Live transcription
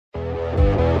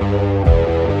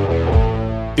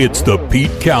It's the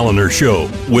Pete Kaliner Show.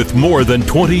 With more than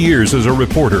 20 years as a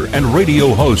reporter and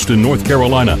radio host in North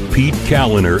Carolina, Pete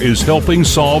Kaliner is helping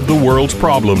solve the world's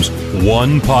problems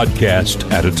one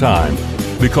podcast at a time.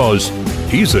 Because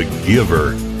he's a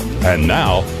giver. And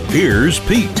now, here's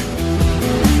Pete.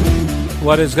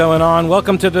 What is going on?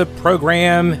 Welcome to the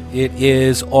program. It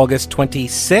is August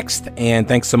 26th, and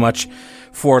thanks so much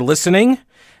for listening.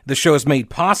 The show is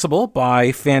made possible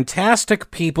by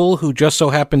fantastic people who just so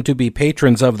happen to be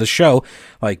patrons of the show,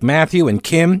 like Matthew and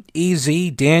Kim, EZ,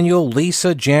 Daniel,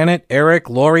 Lisa, Janet, Eric,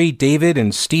 Lori, David,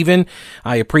 and Stephen.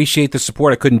 I appreciate the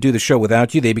support. I couldn't do the show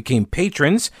without you. They became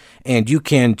patrons, and you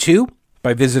can too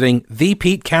by visiting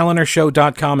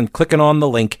thepetekalinershow.com and clicking on the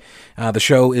link. The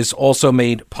show is also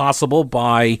made possible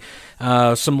by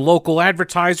some local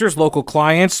advertisers, local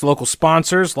clients, local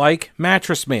sponsors like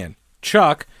Mattress Man.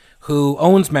 Chuck, who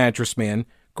owns Mattress Man,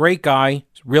 great guy,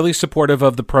 really supportive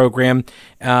of the program.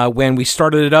 When we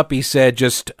started it up, he said,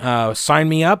 just sign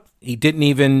me up. He didn't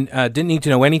need to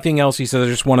know anything else. He said, I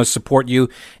just want to support you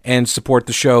and support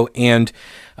the show and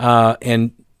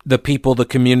the people, the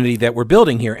community that we're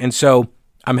building here. And so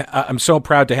I'm so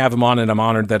proud to have him on, and I'm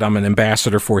honored that I'm an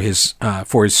ambassador for his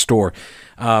store.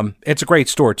 It's a great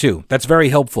store too. That's very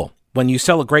helpful. When you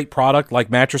sell a great product like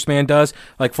Mattress Man does,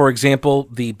 like, for example,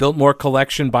 the Biltmore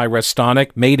collection by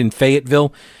Restonic, made in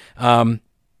Fayetteville,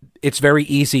 it's very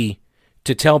easy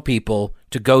to tell people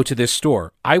to go to this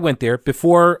store. I went there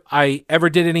before I ever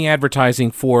did any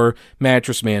advertising for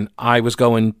Mattress Man. I was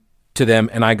going to them,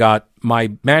 and I got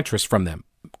my mattress from them.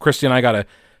 Christy and I got a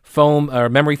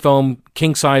memory foam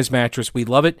king-size mattress. We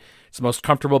love it. It's the most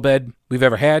comfortable bed we've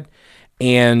ever had,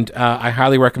 and I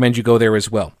highly recommend you go there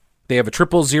as well. They have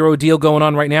a 000 deal going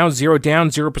on right now. 0 down,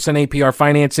 0% APR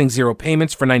financing, 0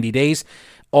 payments for 90 days.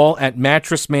 All at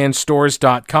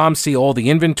mattressmanstores.com. See all the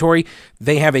inventory.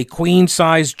 They have a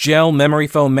queen-size gel memory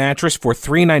foam mattress for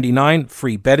 $399.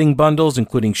 Free bedding bundles,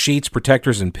 including sheets,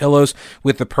 protectors, and pillows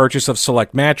with the purchase of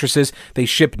select mattresses. They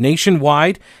ship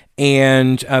nationwide,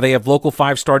 and they have local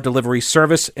 5-star delivery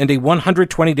service and a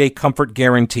 120-day comfort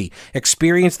guarantee.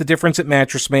 Experience the difference at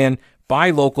Mattress Man. Buy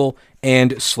local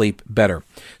and sleep better.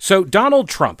 So Donald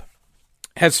Trump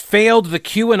has failed the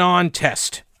QAnon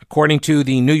test, according to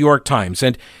the New York Times.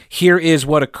 And here is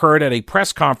what occurred at a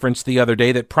press conference the other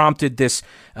day that prompted this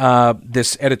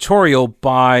editorial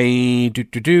by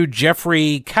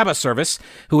Jeffrey Cabaservice,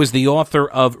 who is the author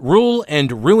of Rule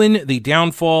and Ruin, the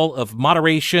Downfall of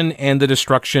Moderation and the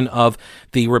Destruction of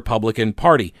the Republican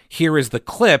Party. Here is the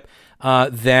clip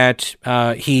that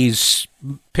he's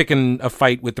picking a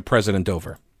fight with the president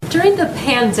over. During the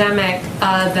pandemic,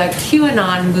 the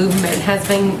QAnon movement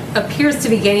appears to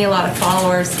be gaining a lot of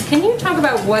followers. Can you talk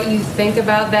about what you think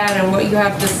about that and what you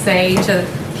have to say to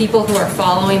people who are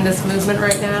following this movement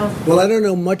right now? Well, I don't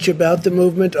know much about the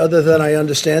movement other than I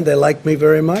understand they like me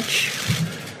very much,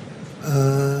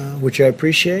 which I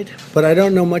appreciate. But I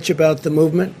don't know much about the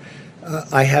movement.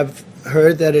 I have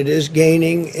heard that it is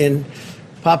gaining in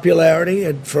popularity,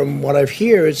 and from what I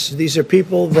hear, these are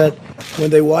people that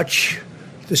when they watch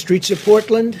the streets of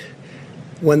Portland,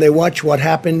 when they watch what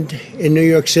happened in New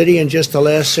York City in just the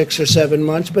last 6 or 7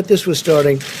 months, but this was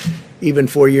starting even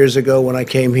 4 years ago when I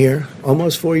came here,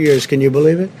 almost 4 years, can you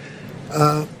believe it?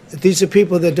 These are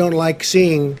people that don't like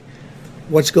seeing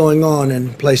what's going on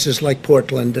in places like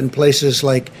Portland and places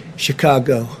like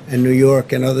Chicago and New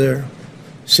York and other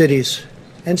cities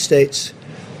and states.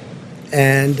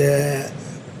 And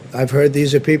I've heard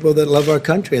these are people that love our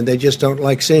country, and they just don't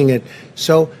like seeing it.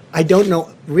 So I don't know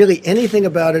really anything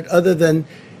about it other than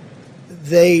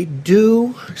they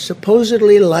do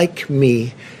supposedly like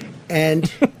me,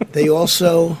 and they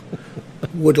also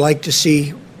would like to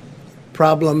see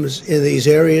problems in these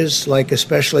areas, like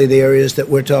especially the areas that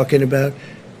we're talking about,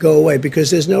 go away,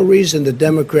 because there's no reason the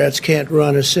Democrats can't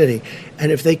run a city.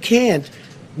 And if they can't,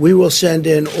 we will send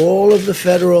in all of the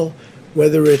federal,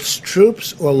 whether it's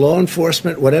troops or law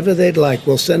enforcement, whatever they'd like,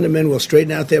 we'll send them in, we'll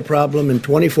straighten out their problem in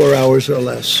 24 hours or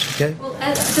less, okay? Well,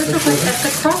 at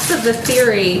the crux of the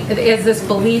theory is this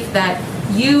belief that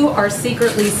you are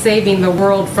secretly saving the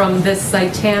world from this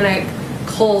satanic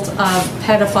cult of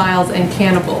pedophiles and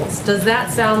cannibals. Does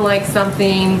that sound like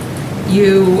something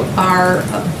you are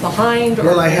behind? Or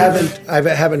well, I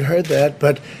haven't heard that,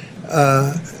 but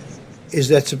is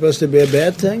that supposed to be a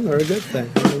bad thing or a good thing?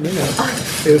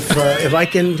 If I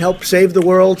can help save the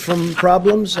world from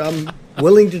problems, I'm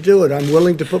willing to do it. I'm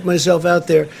willing to put myself out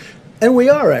there. And we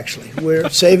are, actually. We're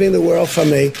saving the world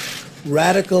from a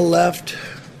radical left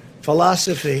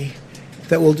philosophy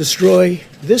that will destroy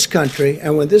this country.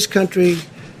 And when this country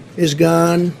is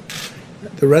gone,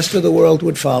 the rest of the world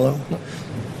would follow.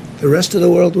 the rest of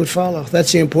the world would follow.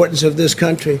 That's the importance of this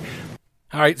country.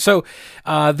 All right, so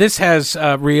this has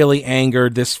really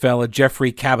angered this fella,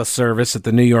 Jeffrey Cabaservis at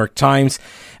the New York Times.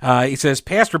 He says,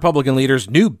 past Republican leaders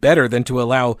knew better than to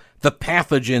allow the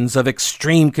pathogens of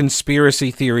extreme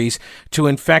conspiracy theories to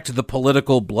infect the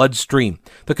political bloodstream.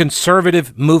 The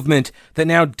conservative movement that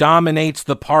now dominates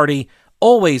the party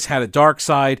always had a dark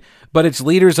side, but its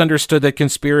leaders understood that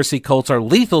conspiracy cults are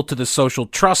lethal to the social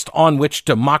trust on which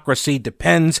democracy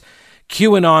depends.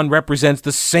 QAnon represents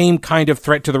the same kind of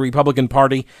threat to the Republican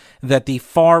Party that the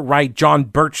far-right John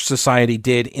Birch Society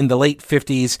did in the late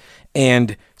 50s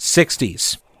and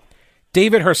 60s.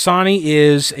 David Harsanyi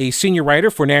is a senior writer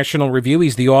for National Review.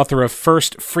 He's the author of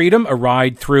First Freedom, A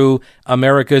Ride Through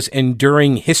America's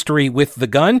Enduring History with the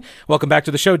Gun. Welcome back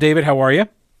to the show, David. How are you?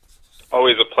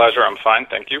 Always a pleasure. I'm fine,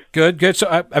 thank you. Good.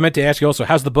 So I meant to ask you also,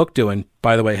 how's the book doing,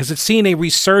 by the way? Has it seen a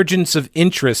resurgence of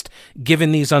interest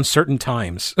given these uncertain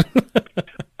times?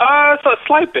 It's a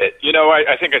slight bit.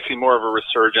 I think I see more of a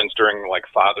resurgence during like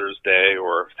Father's Day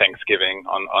or Thanksgiving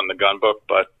on the gun book.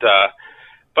 But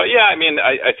yeah,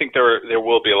 I think there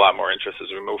will be a lot more interest as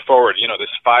we move forward. There's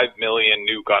 5 million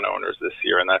new gun owners this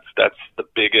year, and that's the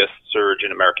biggest surge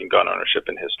in American gun ownership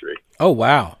in history. Oh,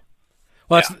 wow.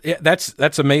 Well,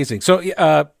 that's amazing.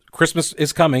 So Christmas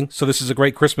is coming, so this is a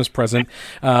great Christmas present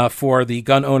for the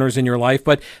gun owners in your life.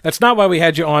 But that's not why we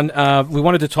had you on. We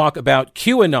wanted to talk about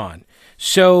QAnon.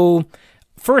 So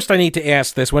first I need to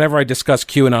ask this. Whenever I discuss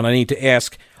QAnon, I need to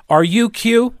ask, are you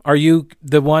Q? Are you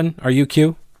the one? Are you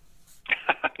Q?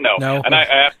 No. And I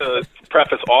have to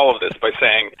preface all of this by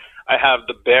saying I have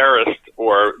the barest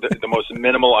or the most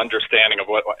minimal understanding of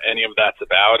what any of that's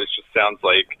about. It just sounds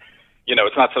like,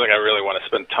 it's not something I really want to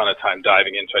spend a ton of time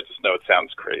diving into. I just know it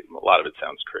sounds crazy. A lot of it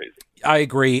sounds crazy. I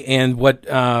agree. And what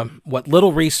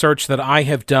little research that I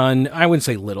have done, I wouldn't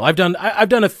say little. I've done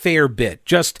a fair bit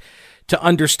just to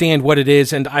understand what it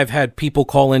is. And I've had people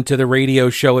call into the radio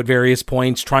show at various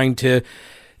points trying to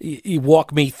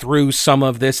walk me through some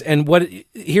of this. And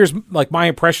here's like my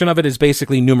impression of it is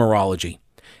basically numerology.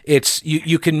 It's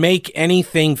you can make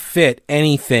anything fit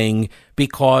anything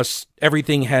because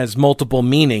everything has multiple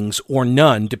meanings or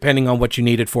none, depending on what you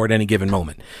need it for at any given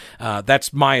moment.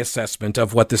 That's my assessment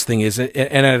of what this thing is.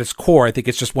 And at its core, I think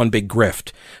it's just one big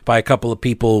grift by a couple of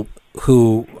people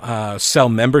who sell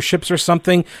memberships or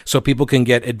something so people can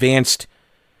get advanced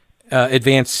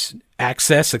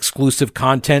access, exclusive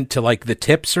content to like the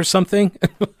tips or something.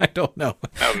 I don't know.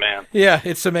 Oh man. Yeah,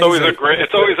 it's amazing.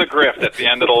 It's always a grift at the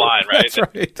end of the line, right?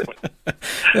 That's right.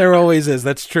 There always is.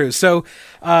 That's true. So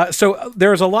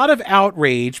there's a lot of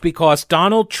outrage because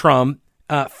Donald Trump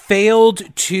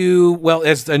failed to, well,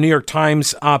 as the New York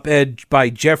Times op-ed by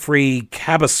Jeffrey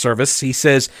Cabaservis, he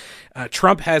says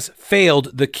Trump has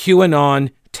failed the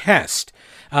QAnon test.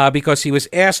 Because he was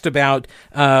asked about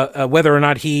whether or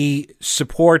not he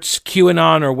supports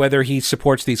QAnon or whether he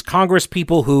supports these Congress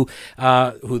people who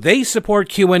they support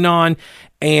QAnon,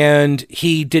 and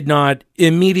he did not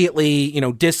immediately,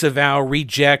 disavow,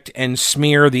 reject, and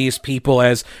smear these people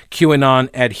as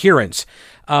QAnon adherents.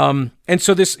 And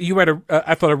so you read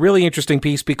I thought a really interesting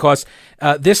piece because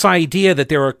this idea that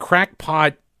there are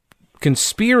crackpot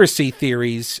conspiracy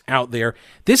theories out there,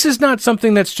 this is not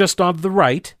something that's just of the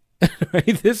right.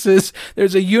 Right? There's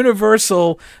a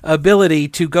universal ability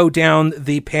to go down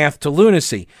the path to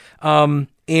lunacy.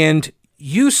 And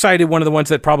you cited one of the ones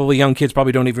that probably young kids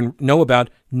probably don't even know about,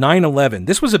 9/11.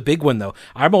 This was a big one, though.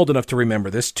 I'm old enough to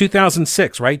remember this.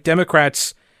 2006, right?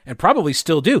 Democrats, and probably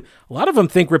still do, a lot of them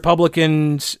think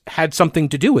Republicans had something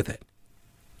to do with it.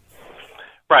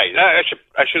 Right. I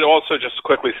should also just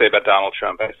quickly say about Donald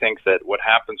Trump, I think that what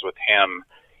happens with him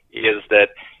is that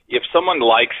if someone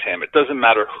likes him, it doesn't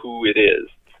matter who it is.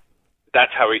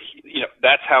 That's how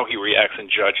he reacts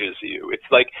and judges you. It's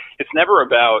like, it's never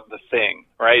about the thing,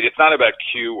 right? It's not about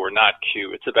Q or not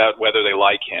Q. It's about whether they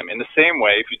like him. In the same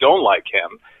way, if you don't like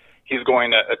him, he's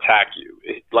going to attack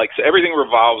you. So everything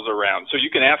revolves around. So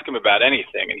you can ask him about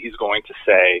anything, and he's going to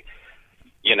say,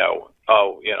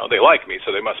 they like me,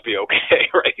 so they must be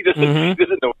okay, right? He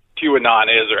doesn't know what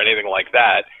QAnon is or anything like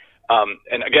that.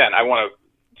 And again, I want to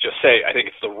just say, I think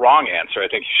it's the wrong answer. I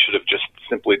think he should have just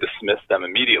simply dismissed them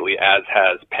immediately, as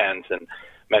has Pence and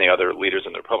many other leaders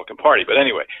in the Republican Party. But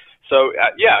anyway, so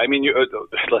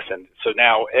listen. So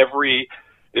now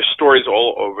there's stories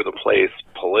all over the place.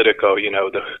 Politico,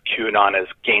 the QAnon has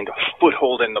gained a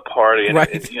foothold in the party, and right.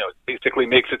 it basically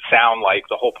makes it sound like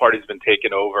the whole party's been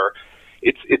taken over.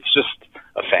 It's just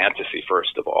a fantasy,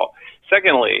 first of all.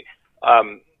 Secondly,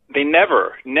 they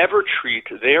never treat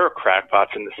their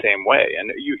crackpots in the same way.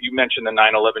 And you mentioned the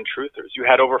 9/11 truthers. You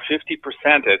had over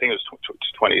 50%, I think it was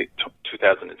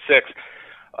 2006, 2006,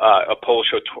 a poll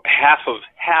showed half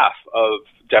of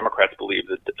Democrats believed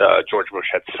that George Bush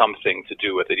had something to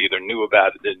do with it, either knew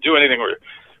about it, didn't do anything, or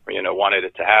wanted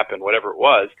it to happen, whatever it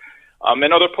was.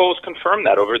 And other polls confirmed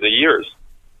that over the years.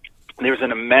 There's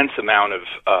an immense amount of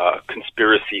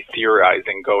conspiracy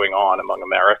theorizing going on among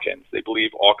Americans. They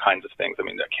believe all kinds of things. I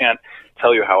mean, I can't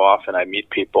tell you how often I meet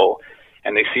people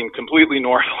and they seem completely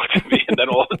normal to me, and then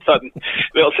all of a sudden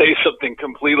they'll say something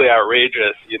completely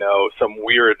outrageous, some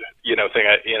weird, thing,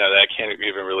 that I can't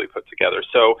even really put together.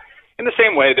 So in the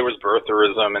same way, there was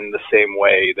birtherism, in the same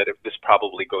way that this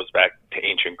probably goes back to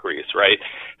ancient Greece, right?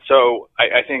 So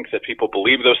I think that people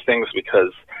believe those things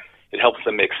because it helps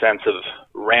them make sense of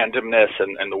randomness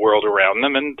and the world around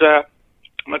them. And I'm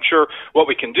not sure what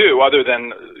we can do other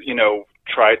than,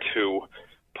 try to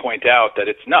point out that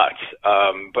it's nuts.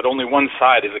 But only one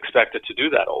side is expected to do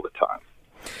that all the time.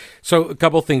 So a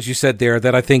couple of things you said there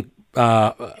that I think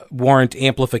warrant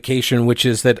amplification, which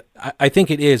is that I think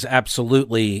it is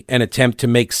absolutely an attempt to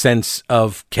make sense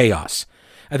of chaos.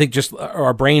 I think just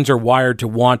our brains are wired to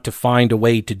want to find a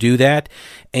way to do that.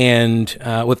 And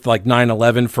with like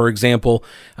 9/11, for example,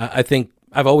 I think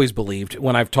I've always believed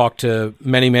when I've talked to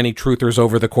many, many truthers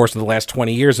over the course of the last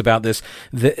 20 years about this,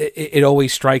 that it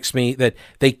always strikes me that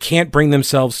they can't bring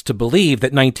themselves to believe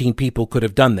that 19 people could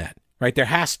have done that. Right? There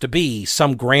has to be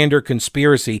some grander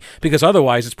conspiracy, because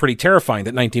otherwise it's pretty terrifying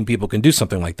that 19 people can do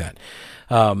something like that.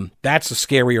 That's a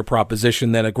scarier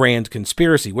proposition than a grand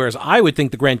conspiracy. Whereas I would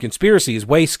think the grand conspiracy is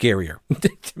way scarier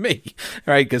to me,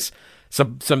 right? Because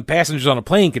some passengers on a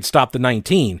plane could stop the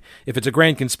 19. If it's a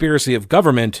grand conspiracy of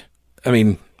government, I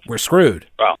mean, we're screwed.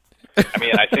 Well, I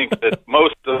mean, I think that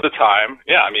most of the time,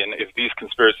 if these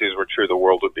conspiracies were true, the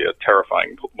world would be a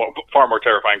far more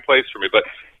terrifying place for me. But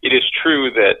it is true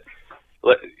that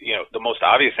the most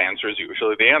obvious answer is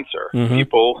usually the answer. Mm-hmm.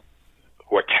 People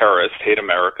who are terrorists, hate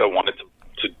America, wanted to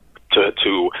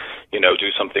do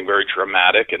something very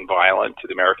dramatic and violent to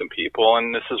the American people,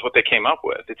 and this is what they came up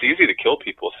with. It's easy to kill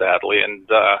people, sadly, and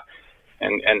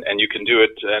you can do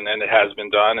it, and it has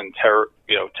been done, and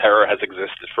terror has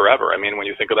existed forever. I mean, when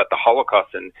you think about the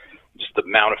Holocaust and just the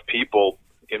amount of people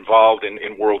involved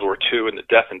in World War II and the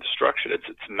death and destruction, it's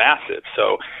massive.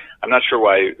 So I'm not sure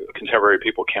why contemporary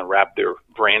people can't wrap their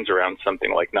brains around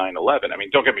something like 9/11. I mean,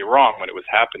 don't get me wrong, when it was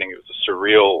happening, it was a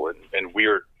surreal and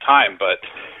weird time, but,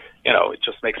 it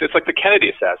just it's like the Kennedy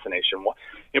assassination.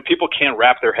 People can't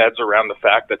wrap their heads around the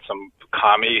fact that some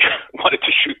commie wanted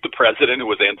to shoot the president who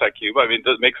was anti-Cuba. I mean, it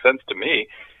doesn't make sense to me.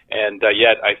 And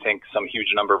yet I think some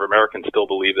huge number of Americans still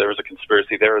believe there was a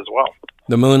conspiracy there as well.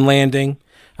 The moon landing.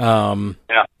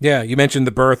 Yeah, you mentioned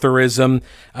the birtherism.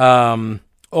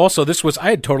 Also, I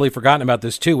had totally forgotten about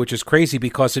this too, which is crazy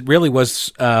because it really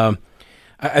was, I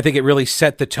think it really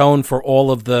set the tone for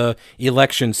all of the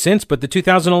elections since, but the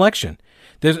 2000 election.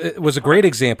 It was a great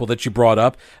example that you brought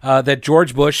up, that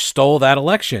George Bush stole that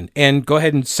election. And go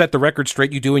ahead and set the record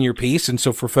straight, you do in your piece. And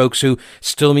so for folks who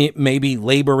still may be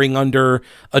laboring under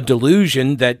a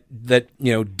delusion that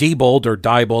Diebold or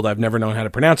Diebold, I've never known how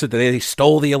to pronounce it, that they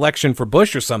stole the election for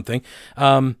Bush or something.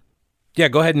 Go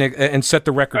ahead and set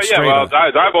the record straight. Well,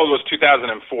 Diebold was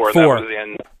 2004.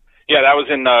 That was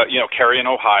in Cary in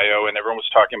Ohio, and everyone was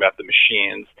talking about the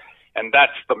machines. And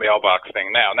that's the mailbox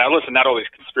thing now. Now, listen, not all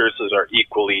these conspiracies are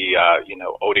equally,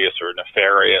 odious or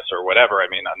nefarious or whatever. I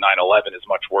mean, 9/11 is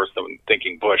much worse than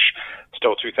thinking Bush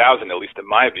stole 2000, at least in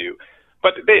my view.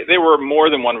 But they were more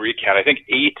than one recount. I think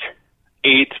eight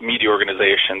media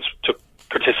organizations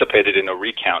participated in a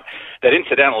recount that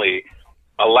incidentally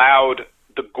allowed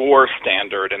the Gore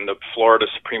standard and the Florida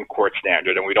Supreme Court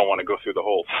standard, and we don't want to go through the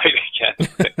whole fight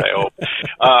again, I hope.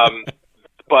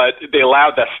 But they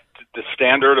allowed the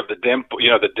standard of the dimpled,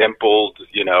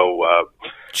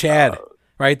 Chad,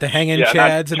 right? The hanging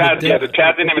Chads. The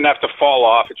Chad didn't even have to fall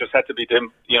off. It just had to be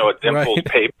a dimpled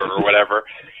paper or whatever.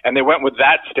 And they went with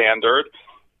that standard,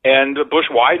 and Bush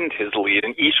widened his lead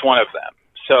in each one of them.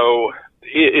 So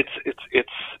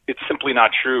it's simply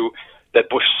not true that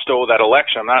Bush stole that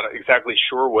election. I'm not exactly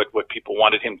sure what people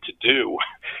wanted him to do.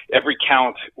 Every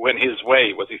count went his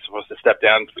way. Was he supposed to step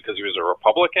down because he was a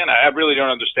Republican? I really don't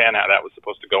understand how that was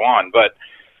supposed to go on. But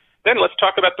then let's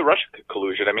talk about the Russia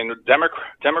collusion. I mean, the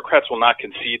Democrats will not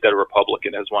concede that a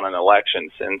Republican has won an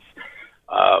election since,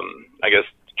 I guess,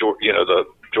 the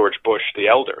George Bush the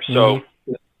elder. So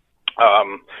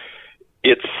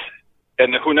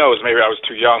and who knows, maybe I was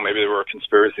too young. Maybe there were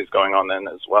conspiracies going on then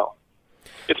as well.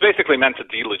 It's basically meant to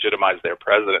delegitimize their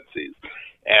presidencies.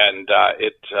 And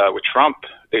with Trump,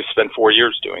 they've spent 4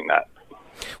 years doing that.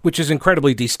 Which is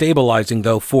incredibly destabilizing,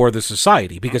 though, for the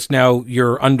society, because now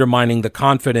you're undermining the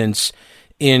confidence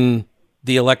in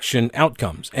the election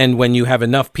outcomes. And when you have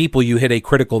enough people, you hit a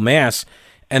critical mass,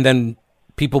 and then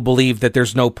people believe that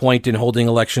there's no point in holding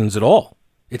elections at all.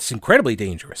 It's incredibly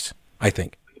dangerous, I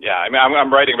think. Yeah, I mean,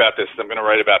 I'm writing about this. I'm going to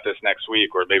write about this next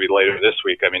week or maybe later this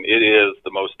week. I mean, it is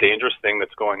the most dangerous thing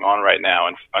that's going on right now.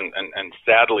 And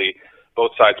sadly,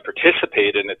 both sides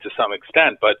participate in it to some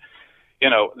extent. But, you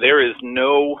know, there is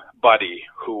nobody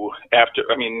who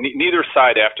neither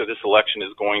side after this election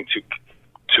is going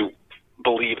to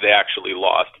believe they actually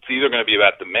lost. It's either going to be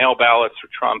about the mail ballots for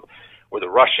Trump or the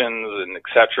Russians and et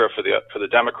cetera for the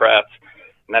Democrats.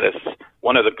 And that is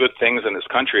one of the good things in this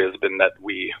country has been that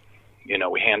we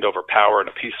hand over power in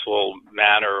a peaceful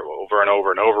manner over and over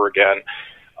and over again.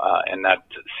 And that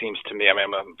seems to me, I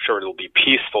mean, I'm sure it'll be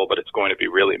peaceful, but it's going to be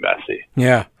really messy.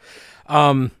 Yeah.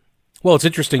 Well, it's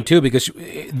interesting, too, because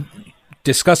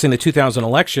discussing the 2000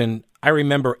 election, I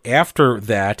remember after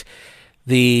that,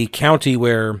 the county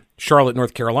where Charlotte,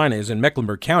 North Carolina is in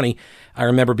Mecklenburg County, I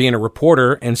remember being a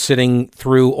reporter and sitting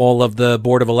through all of the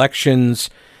Board of Elections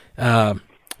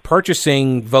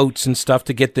purchasing votes and stuff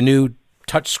to get the new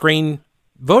touchscreen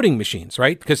voting machines,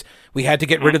 right? Because we had to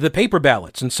get rid of the paper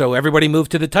ballots. And so everybody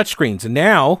moved to the touchscreens. And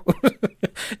now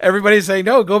everybody's saying,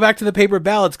 no, go back to the paper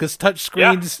ballots because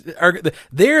touchscreens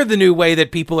they're the new way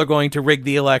that people are going to rig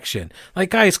the election. Like,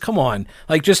 guys, come on.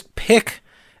 Like, just pick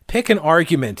an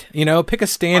argument, pick a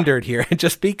standard here and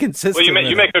just be consistent. Well,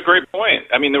 you make a great point.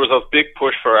 I mean, there was a big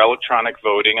push for electronic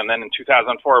voting. And then in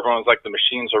 2004, everyone was like, the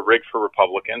machines are rigged for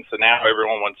Republicans. So now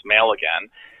everyone wants mail again.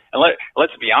 And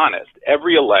let's be honest,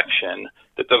 every election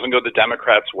that doesn't go the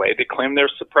Democrats' way, they claim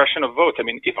there's suppression of votes. I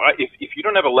mean, if you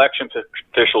don't have election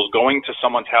officials going to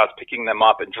someone's house, picking them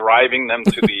up and driving them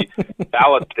to the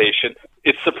ballot station,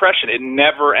 it's suppression. It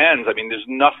never ends. I mean, there's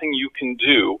nothing you can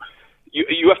do.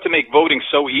 You have to make voting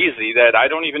so easy that I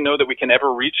don't even know that we can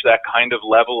ever reach that kind of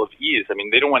level of ease. I mean,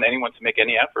 they don't want anyone to make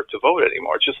any effort to vote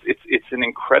anymore. It's an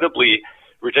incredibly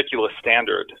ridiculous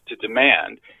standard to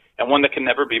demand, and one that can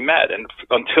never be met. And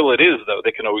until it is, though,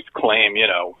 they can always claim,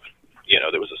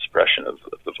 there was a suppression of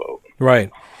the vote. Right.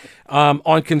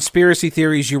 On conspiracy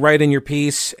theories, you write in your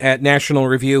piece at National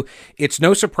Review, it's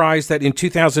no surprise that in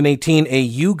 2018, a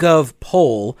YouGov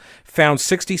poll found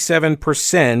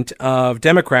 67% of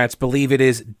Democrats believe it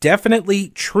is definitely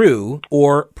true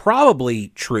or probably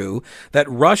true that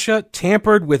Russia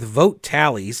tampered with vote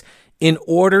tallies in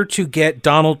order to get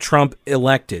Donald Trump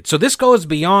elected. So this goes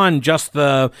beyond just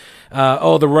the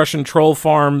Russian troll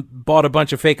farm bought a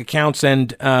bunch of fake accounts and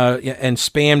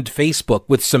spammed Facebook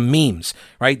with some memes,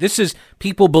 right? This is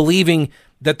people believing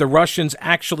that the Russians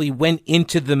actually went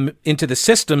into the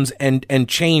systems and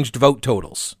changed vote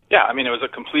totals. Yeah, I mean, it was a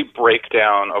complete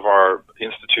breakdown of our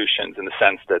institutions in the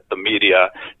sense that the media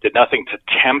did nothing to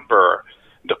temper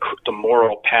the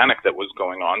moral panic that was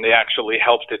going on. They actually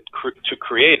helped it to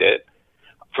create it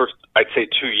for, I'd say,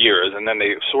 2 years, and then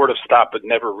they sort of stopped but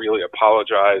never really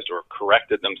apologized or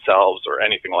corrected themselves or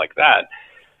anything like that.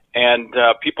 And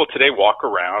people today walk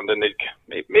around and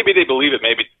maybe they believe it,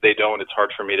 maybe they don't. It's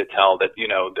hard for me to tell that,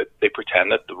 that they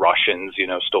pretend that the Russians,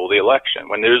 stole the election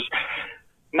when there's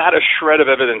not a shred of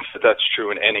evidence that that's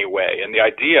true in any way. And the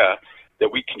idea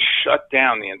that we can shut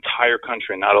down the entire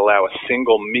country and not allow a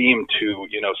single meme to,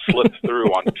 slip through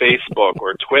on Facebook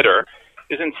or Twitter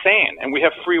is insane. And we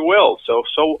have free will. So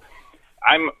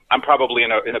I'm probably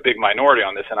in a big minority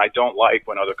on this, and I don't like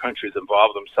when other countries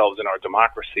involve themselves in our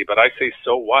democracy. But I say,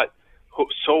 so what?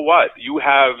 So what? You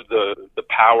have the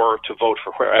power to vote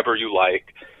for wherever you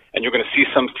like, and you're going to see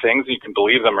some things, and you can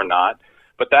believe them or not.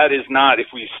 But that is not, if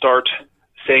we start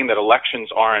saying that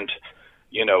elections aren't,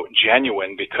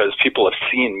 genuine because people have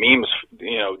seen memes,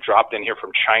 dropped in here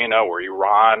from China or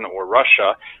Iran or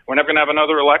Russia, we're never going to have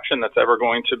another election that's ever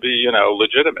going to be,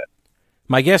 legitimate.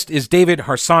 My guest is David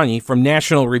Harsanyi from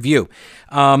National Review.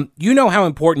 You know how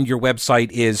important your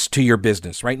website is to your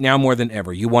business right now more than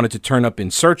ever. You want it to turn up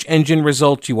in search engine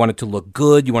results. You want it to look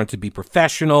good. You want it to be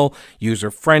professional,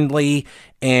 user-friendly,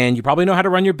 and you probably know how to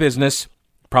run your business.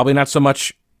 Probably not so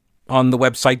much on the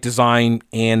website design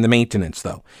and the maintenance,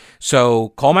 though. So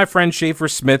call my friend Schaefer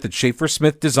Smith at Schaefer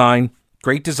Smith Design.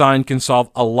 Great design can solve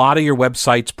a lot of your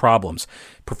website's problems.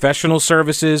 Professional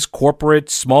services, corporate,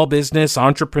 small business,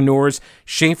 entrepreneurs,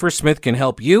 Schaefer Smith can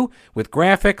help you with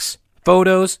graphics,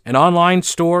 photos, an online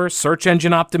store, search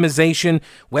engine optimization,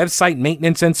 website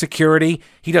maintenance and security.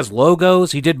 He does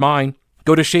logos. He did mine.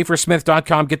 Go to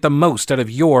SchaeferSmith.com. Get the most out of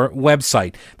your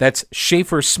website. That's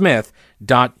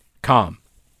SchaeferSmith.com.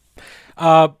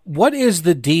 What is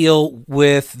the deal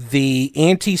with the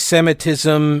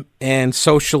anti-Semitism and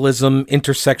socialism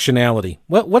intersectionality?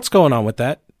 What's going on with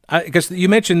that? because you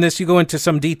mentioned this, you go into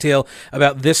some detail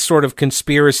about this sort of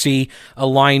conspiracy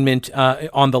alignment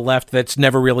on the left that's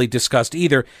never really discussed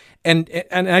either. And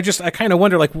I kind of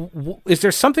wonder, like, is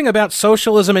there something about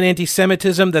socialism and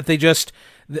anti-Semitism that they just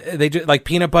like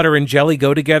peanut butter and jelly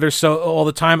go together so all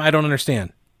the time? I don't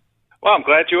understand. Well, I'm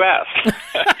glad you asked.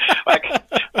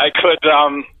 I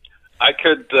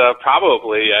could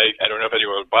probably, I don't know if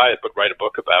anyone would buy it, but write a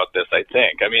book about this, I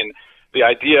think. I mean, the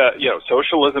idea,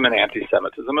 socialism and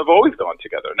anti-Semitism have always gone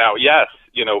together. Now, yes,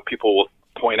 people will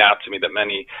point out to me that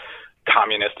many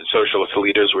communist and socialist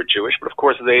leaders were Jewish, but of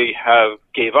course they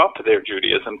gave up their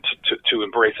Judaism to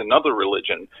embrace another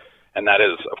religion, and that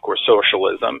is, of course,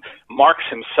 socialism. Marx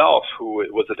himself, who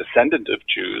was a descendant of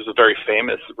Jews, a very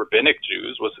famous rabbinic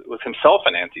Jews, was himself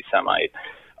an anti-Semite.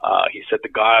 He said the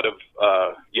God of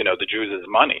the Jews is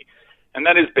money. And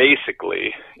that is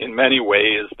basically, in many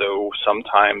ways, though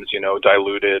sometimes,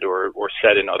 diluted or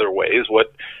said in other ways,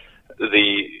 what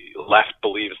the left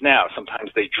believes now.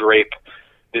 Sometimes they drape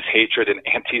this hatred in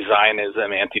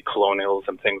anti-Zionism,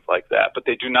 anti-colonialism, things like that. But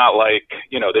they do not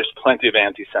there's plenty of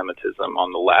anti-Semitism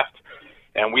on the left.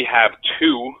 And we have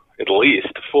two, at least,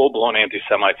 full-blown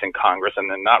anti-Semites in Congress, and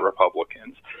they're not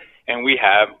Republicans. And we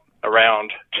have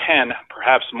around 10,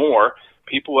 perhaps more,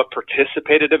 people who have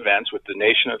participated in events with the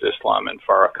Nation of Islam and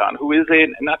Farrakhan, who is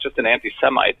not just an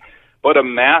anti-Semite, but a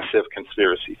massive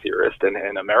conspiracy theorist and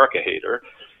an America hater.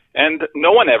 And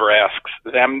no one ever asks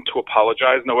them to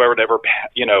apologize. No one ever,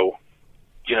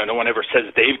 no one ever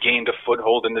says they've gained a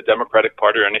foothold in the Democratic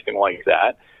Party or anything like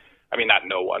that. I mean, not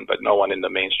no one, but no one in the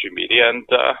mainstream media. And,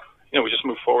 we just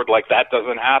move forward like that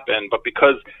doesn't happen. But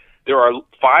because there are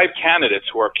 5 candidates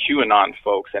who are QAnon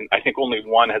folks, and I think only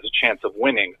one has a chance of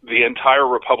winning, the entire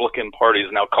Republican Party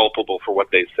is now culpable for what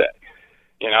they say.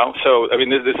 So, I mean,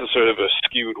 this is sort of a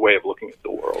skewed way of looking at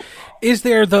the world. Is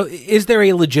there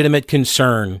a legitimate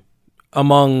concern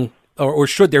among, or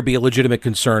should there be a legitimate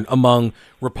concern among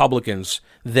Republicans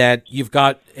that you've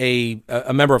got a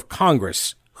member of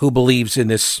Congress who believes in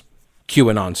this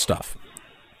QAnon stuff?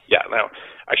 Yeah, no,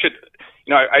 I should,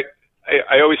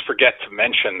 I always forget to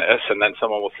mention this, and then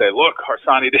someone will say, look,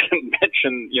 Harsanyi didn't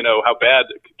mention, how bad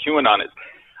QAnon is.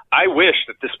 I wish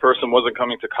that this person wasn't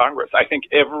coming to Congress. I think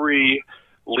every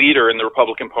leader in the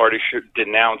Republican Party should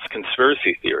denounce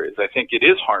conspiracy theories. I think it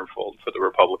is harmful for the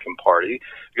Republican Party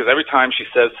because every time she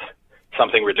says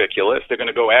something ridiculous, they're going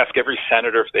to go ask every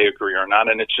senator if they agree or not,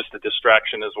 and it's just a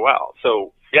distraction as well.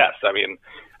 So, yes, I mean,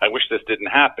 I wish this didn't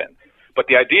happen. But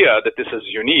the idea that this is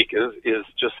unique is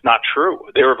just not true.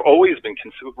 There have always been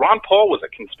Ron Paul was a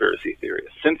conspiracy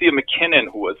theorist. Cynthia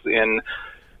McKinnon, who was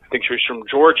I think she was from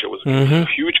Georgia, was a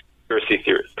huge conspiracy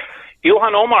theorist.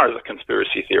 Ilhan Omar is a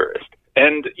conspiracy theorist.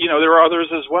 And, there are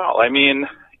others as well. I mean,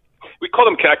 we call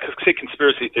them, I could say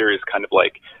conspiracy theory is kind of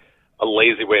like a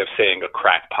lazy way of saying a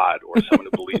crackpot or someone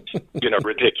who believes,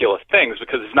 ridiculous things,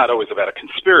 because it's not always about a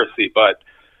conspiracy, but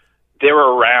they're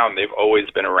around. They've always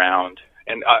been around.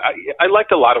 And I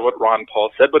liked a lot of what Ron Paul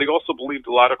said, but he also believed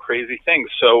a lot of crazy things.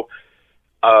 So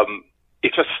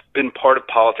it's just been part of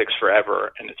politics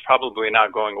forever, and it's probably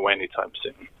not going away anytime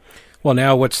soon. Well,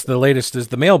 now what's the latest is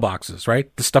the mailboxes,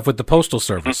 right? The stuff with the Postal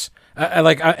Service.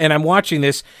 And I'm watching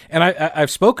this, and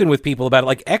I've spoken with people about it,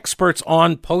 like experts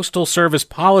on Postal Service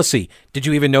policy. Did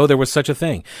you even know there was such a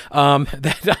thing? I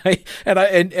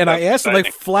asked him,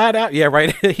 like, flat out. Yeah,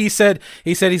 right. He said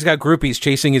he's got groupies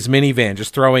chasing his minivan,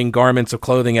 just throwing garments of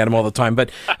clothing at him all the time.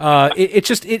 But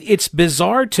it's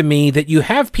bizarre to me that you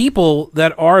have people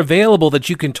that are available that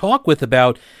you can talk with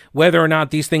about whether or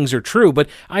not these things are true. But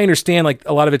I understand, like,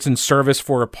 a lot of it's in service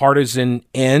for a partisan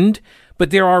end. But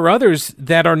there are others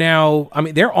that are now, I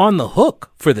mean, they're on the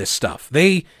hook for this stuff.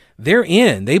 They're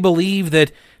in. They believe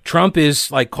that Trump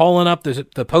is like calling up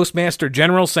the postmaster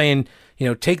general saying,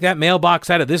 take that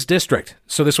mailbox out of this district.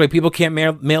 So this way people can't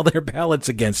mail their ballots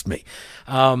against me.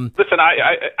 Listen,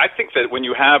 I think that when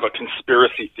you have a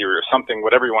conspiracy theory or something,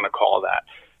 whatever you want to call that,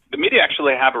 the media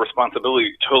actually have a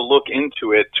responsibility to look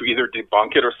into it, to either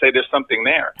debunk it or say there's something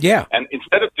there. Yeah. And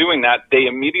instead of doing that, they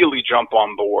immediately jump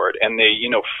on board and they,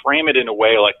 frame it in a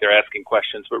way like they're asking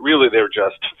questions, but really they're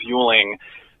just fueling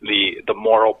the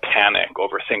moral panic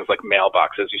over things like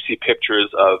mailboxes. You see pictures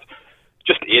of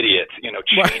just idiots,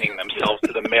 chaining themselves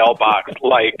to the mailbox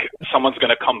like someone's going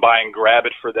to come by and grab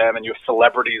it for them, and you have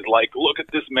celebrities like, look at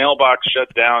this mailbox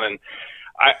shut down. And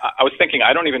I was thinking,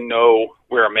 I don't even know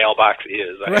where a mailbox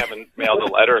is. I haven't mailed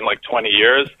a letter in like 20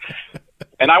 years.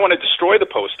 And I want to destroy the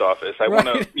post office. I want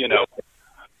to,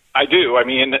 I do. I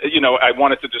mean, I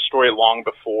wanted to destroy it long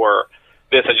before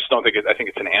this. I just don't think I think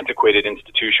it's an antiquated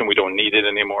institution. We don't need it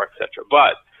anymore, et cetera.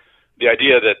 But the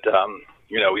idea that,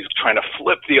 he's trying to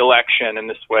flip the election in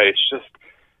this way. It's just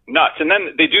nuts. And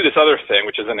then they do this other thing,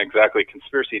 which isn't exactly a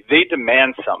conspiracy. They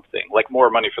demand something, like more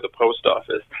money for the post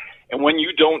office. And when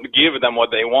you don't give them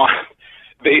what they want,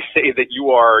 they say that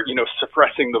you are,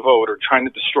 suppressing the vote or trying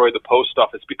to destroy the post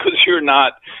office because you're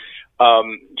not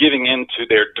giving in to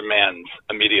their demands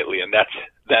immediately. And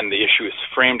then the issue is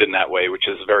framed in that way, which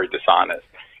is very dishonest.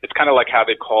 It's kind of like how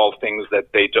they call things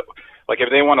that they do. Like if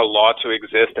they want a law to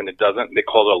exist and it doesn't, they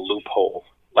call it a loophole.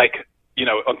 Like,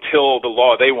 until the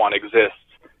law they want exists,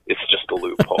 it's just a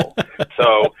loophole.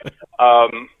 So,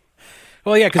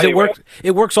 well, yeah, because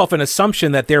it works off an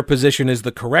assumption that their position is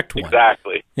the correct one.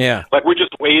 Exactly. Yeah. Like we're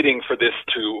just waiting for this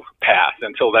to pass.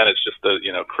 Until then, it's just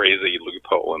a crazy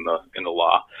loophole in the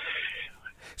law.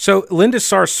 So Linda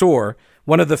Sarsour,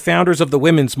 one of the founders of the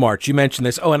Women's March, you mentioned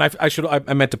this. Oh, and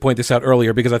I meant to point this out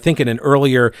earlier because I think in an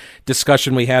earlier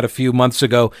discussion we had a few months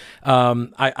ago,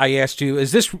 I asked you,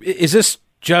 is this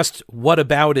just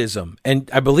whataboutism? And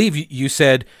I believe you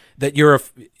said that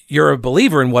you're a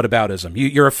believer in whataboutism.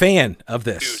 You're a fan of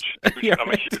this. Huge. I'm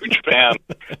a huge fan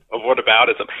of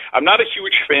whataboutism. I'm not a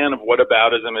huge fan of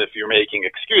whataboutism if you're making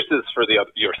excuses for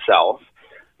yourself,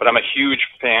 but I'm a huge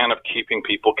fan of keeping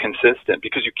people consistent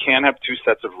because you can't have two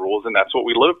sets of rules, and that's what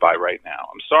we live by right now.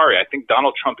 I'm sorry. I think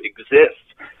Donald Trump exists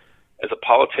as a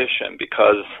politician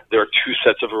because there are two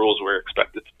sets of rules we're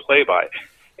expected to play by,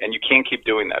 and you can't keep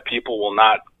doing that. People will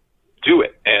not do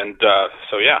it. And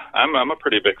so, yeah, I'm a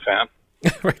pretty big fan.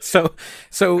 Right. So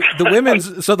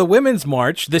the Women's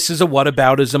March, this is a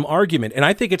whataboutism argument, and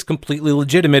I think it's completely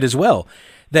legitimate as well.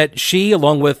 That she,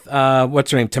 along with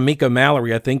what's her name, Tamika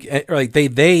Mallory, I think, like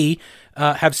they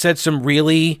have said some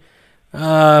really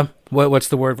what's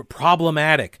the word,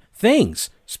 problematic things.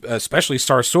 Especially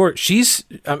Sarsour,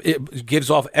 it gives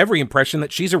off every impression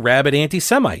that she's a rabid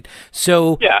anti-Semite.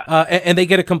 So, yeah. And they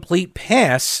get a complete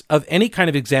pass of any kind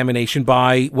of examination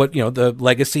by the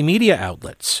legacy media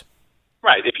outlets.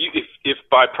 Right. If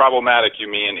by problematic you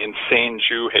mean insane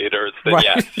Jew haters, then right.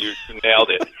 Yes, you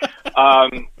nailed it.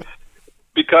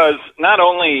 Because not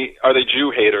only are they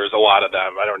Jew haters, a lot of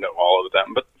them, I don't know all of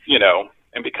them, but,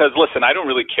 and because, listen, I don't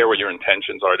really care what your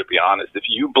intentions are, to be honest. If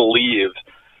you believe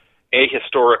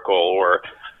ahistorical or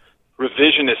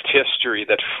revisionist history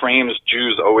that frames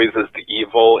Jews always as the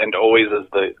evil and always as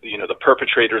the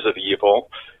perpetrators of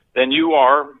evil, then you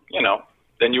are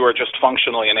just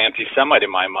functionally an anti-Semite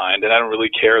in my mind, and I don't really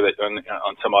care that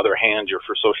on some other hand you're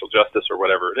for social justice or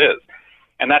whatever it is.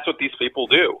 And that's what these people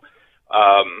do.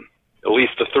 At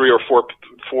least the three or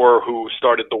four who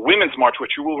started the Women's March,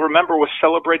 which you will remember was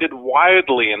celebrated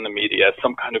widely in the media as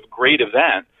some kind of great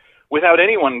event, without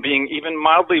anyone being even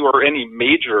mildly, or any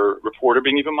major reporter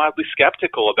being even mildly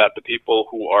skeptical about the people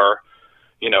who are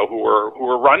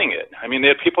running it. I mean, they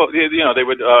had people, they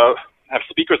would have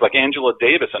speakers like Angela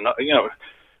Davis, and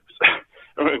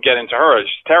get into her. It's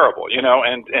just terrible,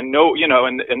 and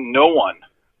no one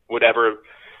would ever,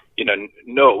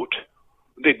 note.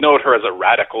 They'd note her as a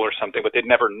radical or something, but they'd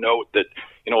never note that,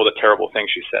 all the terrible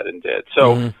things she said and did.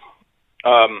 So,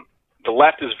 the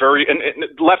left is and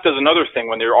the left does another thing.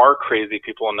 When there are crazy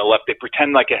people on the left, they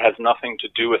pretend like it has nothing to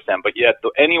do with them. But yet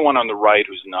anyone on the right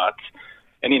who's nuts,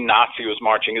 any Nazi who's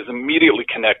marching, is immediately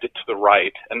connected to the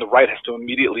right, and the right has to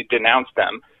immediately denounce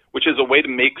them, which is a way to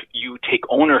make you take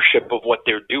ownership of what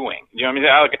they're doing. You know what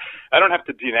I mean? I don't have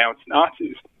to denounce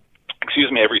Nazis,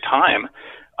 every time.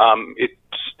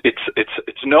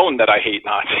 It's known that I hate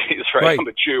Nazis, right? I'm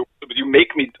a Jew, but you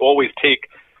make me always take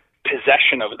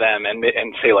possession of them and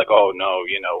say like, oh no,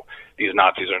 these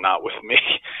Nazis are not with me,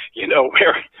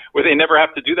 where they never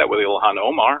have to do that with Ilhan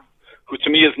Omar, who to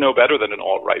me is no better than an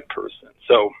alt-right person.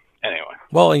 So anyway.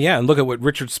 Well, yeah, and look at what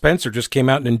Richard Spencer just came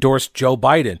out and endorsed Joe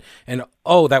Biden. And,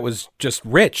 that was just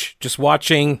rich, just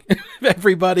watching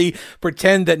everybody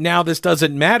pretend that now this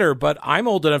doesn't matter. But I'm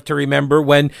old enough to remember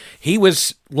when he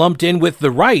was lumped in with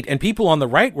the right, and people on the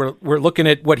right were looking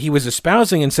at what he was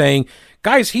espousing and saying,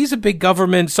 guys, he's a big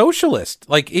government socialist.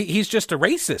 Like, he's just a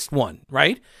racist one,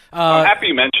 right? I'm happy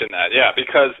you mentioned that, yeah,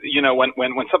 because,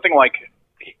 when something like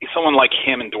someone like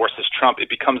him endorses Trump, it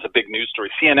becomes a big news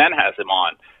story. CNN has him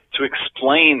on to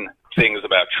explain things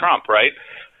about Trump, right?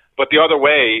 But the other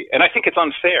way, and I think it's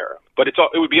unfair, but it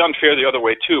would be unfair the other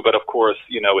way too. But of course,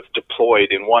 it's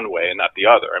deployed in one way and not the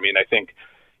other. I mean, I think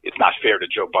it's not fair to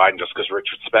Joe Biden just because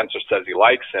Richard Spencer says he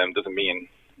likes him doesn't mean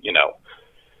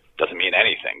doesn't mean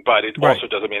anything. But it Right. also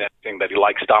doesn't mean anything that he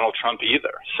likes Donald Trump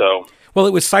either. So, well,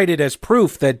 it was cited as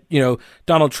proof that,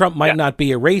 Donald Trump might not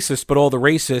be a racist, but all the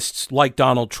racists like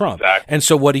Donald Trump. Exactly. And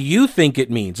so what do you think it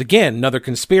means? Again, another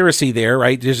conspiracy there,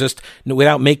 right? There's just,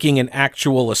 without making an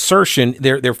actual assertion,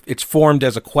 it's formed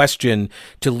as a question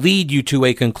to lead you to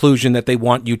a conclusion that they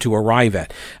want you to arrive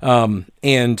at.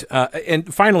 And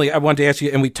finally, I want to ask you,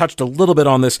 and we touched a little bit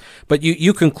on this, but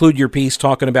you conclude your piece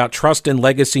talking about trust in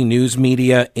legacy news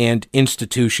media and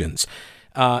institutions.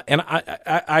 And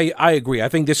I agree. I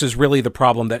think this is really the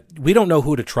problem, that we don't know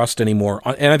who to trust anymore.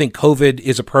 And I think COVID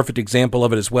is a perfect example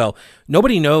of it as well.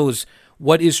 Nobody knows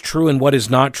what is true and what is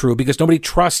not true because nobody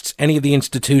trusts any of the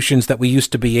institutions that we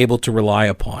used to be able to rely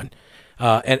upon.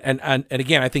 And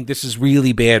again, I think this is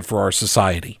really bad for our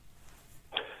society.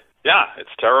 yeah, it's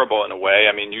terrible in a way.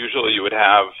 I mean, usually you would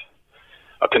have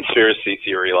a conspiracy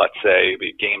theory, let's say,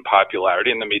 gain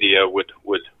popularity, and the media would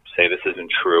say this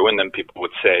isn't true, and then people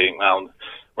would say, well,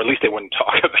 or at least they wouldn't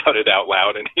talk about it out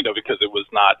loud, and because there was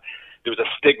a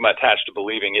stigma attached to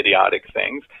believing idiotic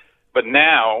things. But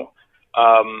now,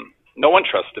 no one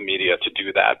trusts the media to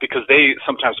do that because they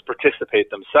sometimes participate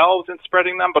themselves in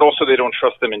spreading them, but also they don't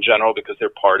trust them in general because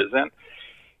they're partisan,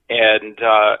 and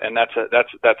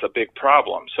that's a big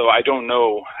problem. So I don't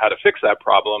know how to fix that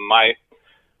problem. My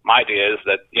idea is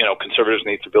that conservatives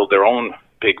need to build their own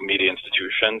big media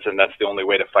institutions, and that's the only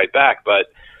way to fight back. But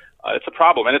it's a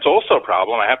problem, and it's also a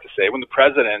problem, I have to say, when the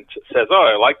president says, "Oh,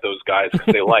 I like those guys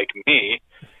because they like me,"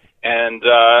 and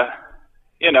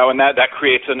and that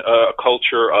creates a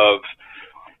culture of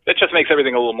that just makes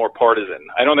everything a little more partisan.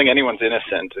 I don't think anyone's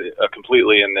innocent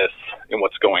completely in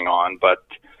what's going on, but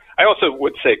I also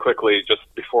would say quickly, just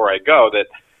before I go, that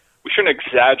we shouldn't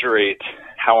exaggerate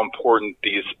how important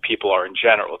these people are in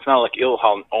general. It's not like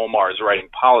Ilhan Omar is writing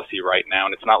policy right now,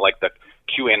 and it's not like the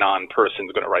QAnon person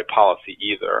is going to write policy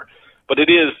either. But it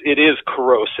is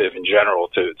corrosive in general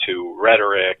to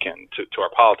rhetoric and to our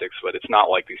politics, but it's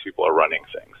not like these people are running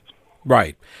things.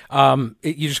 Right.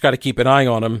 You just got to keep an eye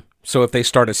on them. So if they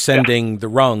start ascending the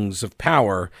rungs of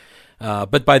power,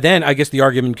 but by then, I guess the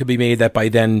argument could be made that by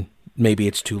then, maybe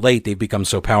it's too late. They've become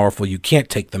so powerful, you can't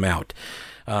take them out.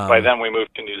 By then we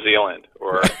move to New Zealand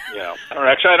or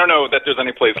actually, I don't know that there's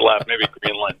any place left, maybe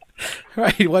Greenland.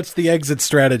 Right. What's the exit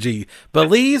strategy?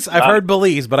 Belize? I've heard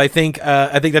Belize, but I think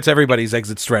that's everybody's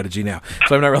exit strategy now.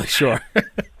 So I'm not really sure.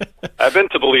 I've been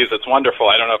to Belize. It's wonderful.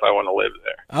 I don't know if I want to live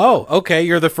there. Oh, okay.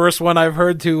 You're the first one I've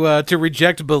heard to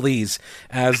reject Belize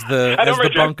as the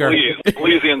bunker. Belize.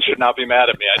 Belizeans should not be mad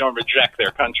at me. I don't reject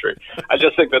their country. I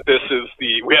just think that this is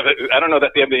I don't know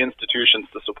that they have the institutions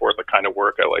to support the kind of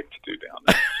work I like to do down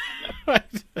there.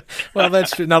 Well,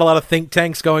 that's true. Not a lot of think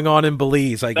tanks going on in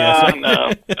Belize, I guess.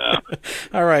 No.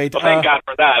 All right. Well, thank God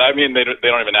for that. I mean, they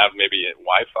don't even have maybe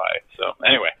Wi-Fi. So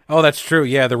anyway. Oh, that's true.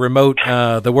 Yeah, the remote,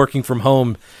 the working from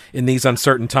home in these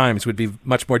uncertain times would be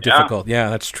much more difficult. Yeah,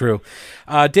 that's true.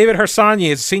 David Harsanyi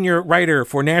is a senior writer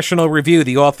for National Review,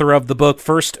 the author of the book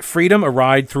First Freedom, A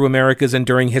Ride Through America's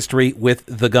Enduring History with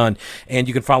the Gun. And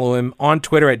you can follow him on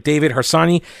Twitter at David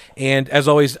Harsanyi. And as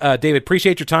always, David,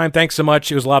 appreciate your time. Thanks so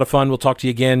much. It was a lot of fun. We'll talk to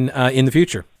you again in the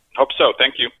future. Hope so.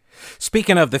 Thank you.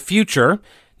 Speaking of the future,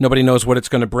 nobody knows what it's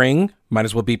going to bring. Might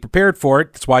as well be prepared for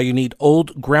it. That's why you need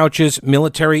Old Grouch's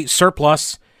Military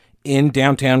Surplus in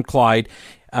downtown Clyde.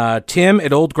 Tim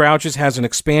at Old Grouch's has an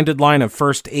expanded line of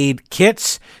first aid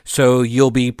kits, so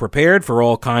you'll be prepared for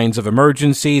all kinds of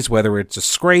emergencies, whether it's a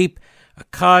scrape, a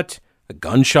cut, a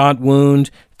gunshot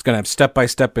wound. It's going to have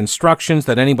step-by-step instructions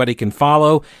that anybody can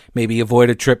follow. Maybe avoid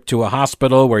a trip to a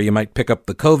hospital where you might pick up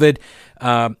the COVID.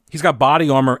 He's got body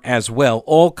armor as well,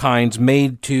 all kinds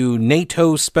made to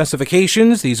NATO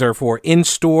specifications. These are for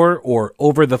in-store or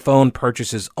over-the-phone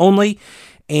purchases only.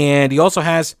 And he also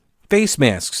has face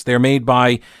masks. They're made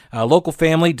by a local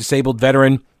family, disabled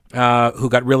veteran, who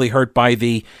got really hurt by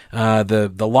the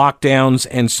lockdowns,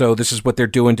 and so this is what they're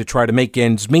doing to try to make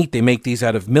ends meet. They make these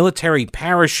out of military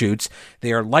parachutes.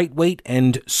 They are lightweight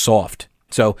and soft.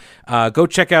 So go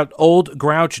check out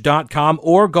oldgrouch.com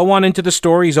or go on into the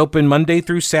store. He's open Monday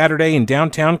through Saturday in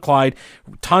downtown Clyde.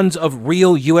 Tons of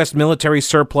real U.S. military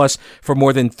surplus for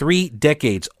more than 3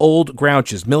 decades. Old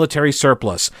Grouch's Military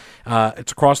Surplus.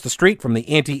 It's across the street from the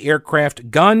anti-aircraft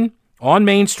gun on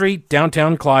Main Street,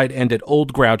 downtown Clyde, and at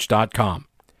oldgrouch.com.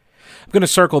 I'm going to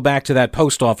circle back to that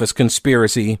post office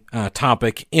conspiracy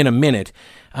topic in a minute,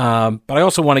 but I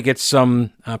also want to get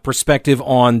some perspective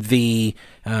on the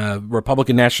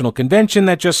Republican National Convention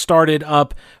that just started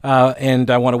up,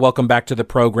 and I want to welcome back to the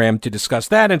program to discuss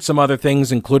that and some other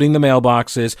things, including the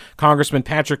mailboxes, Congressman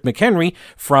Patrick McHenry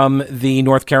from the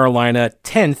North Carolina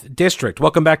 10th District.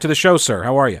 Welcome back to the show, sir.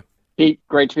 How are you? Pete,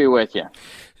 great to be with you.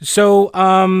 So,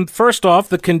 first off,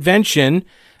 the convention,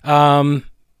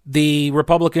 the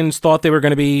Republicans thought they were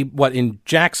going to be, in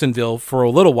Jacksonville for a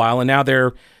little while, and now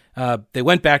they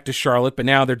went back to Charlotte, but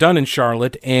now they're done in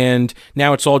Charlotte, and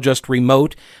now it's all just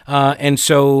remote. And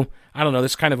so, I don't know,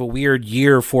 this is kind of a weird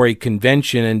year for a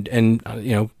convention, and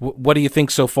what do you think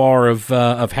so far of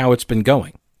how it's been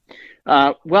going?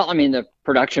 The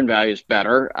production value is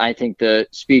better. I think the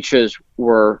speeches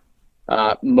were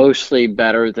mostly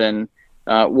better than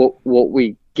what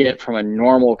we get from a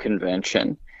normal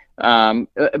convention. But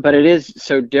it is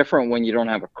so different when you don't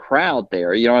have a crowd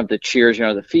there. You don't have the cheers, you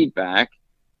don't have the feedback.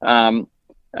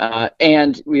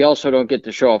 And we also don't get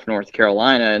to show off North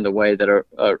Carolina in the way that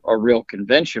a real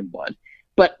convention would.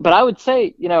 But I would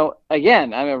say,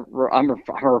 again, I'm a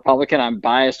Republican. I'm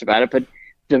biased about it, but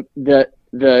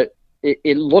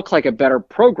it looked like a better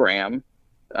program,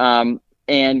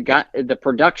 and got the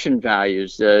production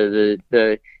values,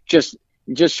 the just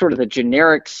sort of the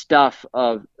generic stuff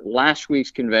of last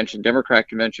week's convention, Democrat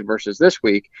convention versus this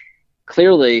week.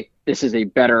 Clearly, this is a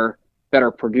better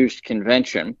produced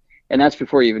convention, and that's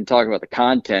before you even talk about the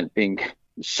content being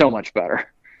so much better.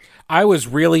 I was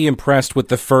really impressed with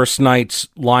the first night's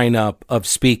lineup of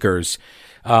speakers,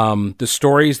 the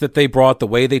stories that they brought, the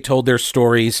way they told their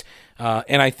stories,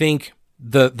 and I think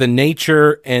the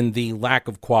nature and the lack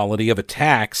of quality of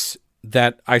attacks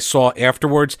that I saw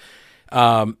afterwards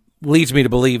leads me to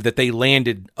believe that they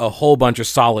landed a whole bunch of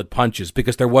solid punches,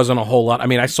 because there wasn't a whole lot. I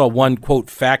mean, I saw one quote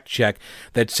fact check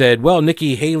that said, well,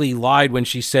 Nikki Haley lied when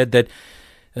she said that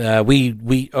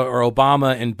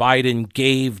Obama and Biden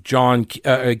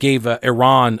gave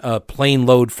Iran a plane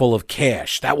load full of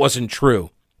cash. That wasn't true.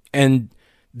 And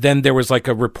then there was like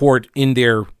a report in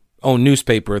their own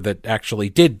newspaper that actually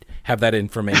did have that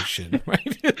information,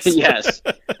 right? Yes,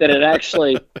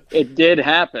 that it did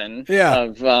happen. Yeah.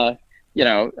 Of a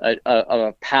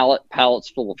pallets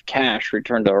full of cash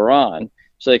returned to Iran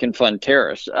so they can fund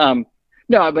terrorists.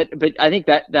 No, but I think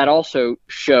that also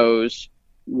shows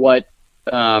what,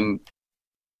 when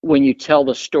you tell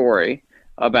the story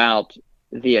about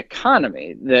the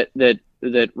economy that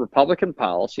Republican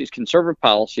policies, conservative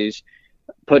policies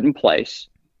put in place,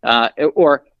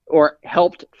 or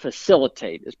helped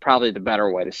facilitate is probably the better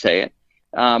way to say it.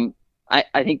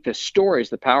 I think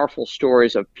the powerful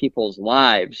stories of people's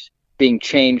lives being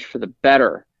changed for the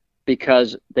better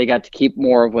because they got to keep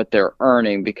more of what they're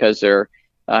earning, because their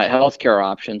healthcare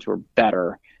options were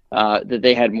better, that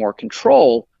they had more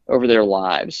control over their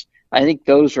lives. I think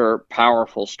those are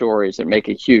powerful stories that make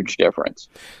a huge difference.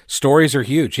 Stories are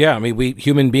huge. Yeah. I mean, we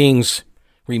human beings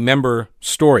remember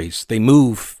stories. They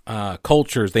move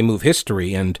cultures, they move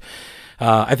history. And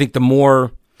I think the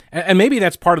more, and maybe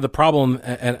that's part of the problem,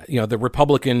 the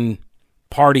Republican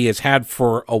Party has had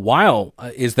for a while,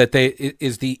 is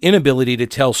the inability to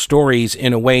tell stories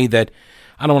in a way that,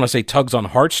 I don't want to say tugs on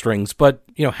heartstrings, but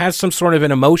has some sort of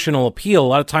an emotional appeal. A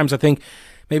lot of times I think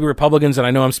maybe Republicans, and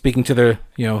I know I'm speaking to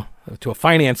to a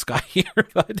finance guy here,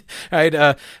 but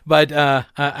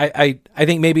I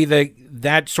think maybe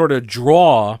that sort of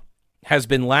draw has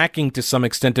been lacking to some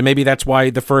extent, and maybe that's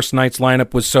why the first night's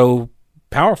lineup was so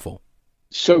powerful.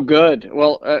 So good.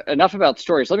 Well, enough about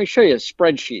stories. Let me show you a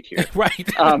spreadsheet here.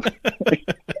 Right.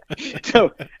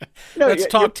 Let's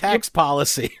talk tax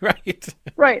policy, right?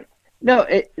 Right. No,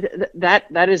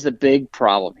 that is the big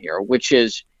problem here, which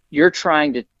is you're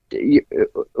trying to,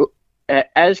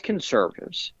 as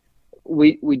conservatives,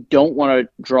 we don't want to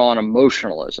draw on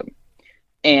emotionalism,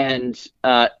 and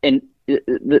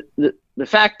the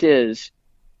fact is,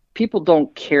 people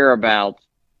don't care about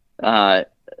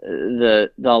the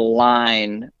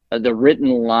line, the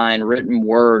written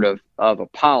word of a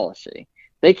policy.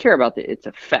 They care about its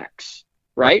effects,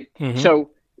 right? Mm-hmm.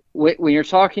 So when you're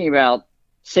talking about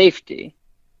safety,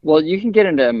 well, you can get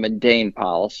into a mundane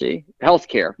policy,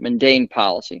 healthcare, mundane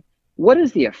policy. What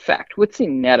is the effect? What's the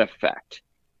net effect?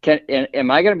 Am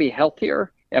I going to be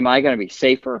healthier? Am I going to be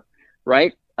safer?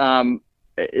 Right?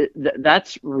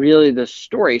 That's really the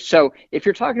story. So if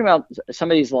you're talking about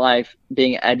somebody's life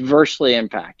being adversely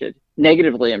impacted,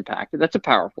 negatively impacted, that's a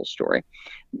powerful story.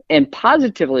 And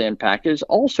positively impacted is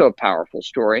also a powerful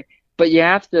story, but you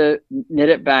have to knit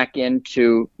it back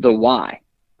into the why,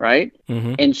 right?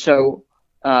 Mm-hmm. And so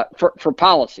for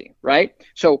policy, right?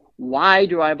 So why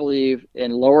do I believe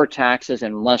in lower taxes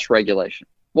and less regulation?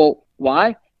 Well,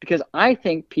 why? Because I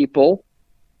think people,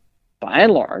 by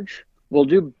and large, will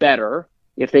do better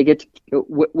if they get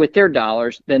with their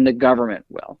dollars than the government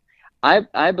will.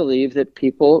 I believe that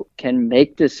people can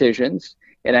make decisions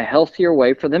in a healthier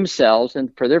way for themselves and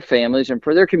for their families and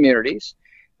for their communities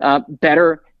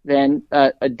better than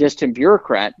a distant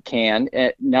bureaucrat can,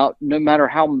 now, no matter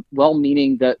how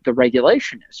well-meaning the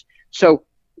regulation is. So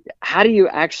how do you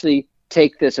actually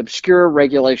take this obscure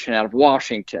regulation out of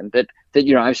Washington that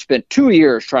I've spent 2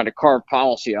 years trying to carve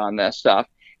policy on this stuff?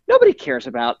 Nobody cares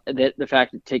about the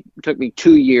fact that it took me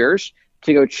 2 years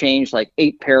to go change like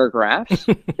 8 paragraphs.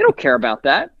 They don't care about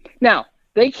that. Now,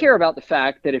 they care about the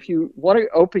fact that if you want to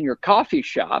open your coffee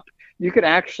shop, you can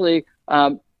actually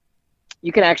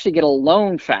get a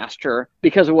loan faster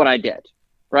because of what I did,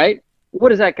 right?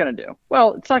 What is that going to do?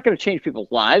 Well, it's not going to change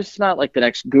people's lives. It's not like the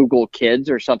next Google Kids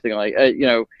or something like,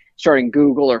 starting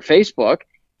Google or Facebook.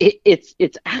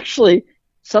 It's actually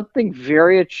something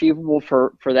very achievable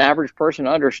for the average person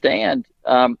to understand,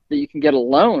 that you can get a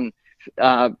loan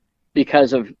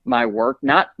because of my work,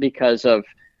 not because of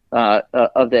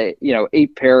the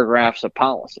 8 paragraphs of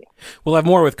policy. We'll have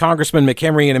more with Congressman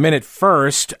McHenry in a minute.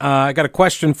 First, I got a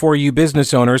question for you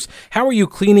business owners. How are you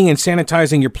cleaning and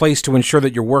sanitizing your place to ensure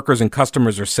that your workers and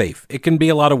customers are safe? It can be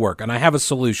a lot of work, and I have a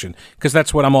solution, because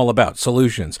that's what I'm all about,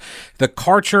 solutions. The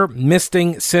Karcher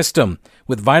misting system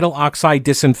with vinyl oxide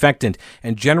disinfectant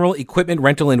and general equipment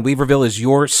rental in Weaverville is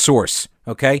your source,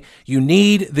 okay? You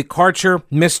need the Karcher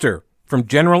mister from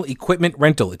General Equipment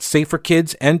Rental. It's safe for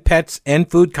kids and pets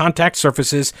and food contact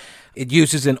surfaces. It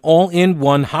uses an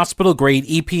all-in-one hospital-grade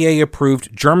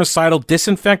EPA-approved germicidal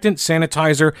disinfectant,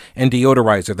 sanitizer, and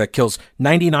deodorizer that kills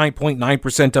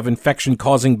 99.9% of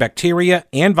infection-causing bacteria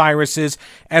and viruses,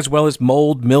 as well as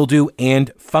mold, mildew,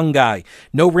 and fungi.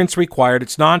 No rinse required.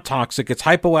 It's non-toxic. It's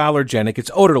hypoallergenic.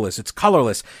 It's odorless. It's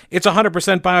colorless. It's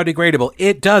 100% biodegradable.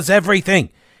 It does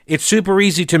everything. It's super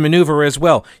easy to maneuver as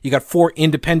well. You got 4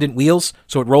 independent wheels,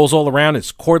 so it rolls all around.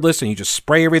 It's cordless, and you just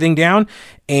spray everything down,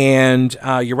 and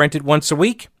you rent it once a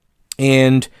week,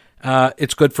 and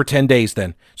it's good for 10 days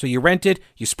then. So you rent it,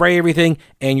 you spray everything,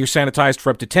 and you're sanitized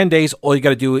for up to 10 days. All you got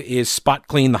to do is spot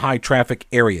clean the high traffic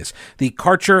areas. The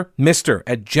Karcher Mister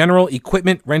at General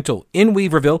Equipment Rental in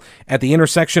Weaverville at the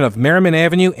intersection of Merriman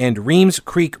Avenue and Reams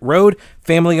Creek Road.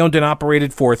 Family owned and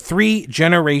operated for 3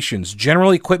 generations.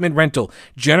 General Equipment Rental,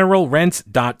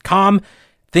 generalrents.com.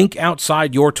 Think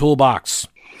outside your toolbox.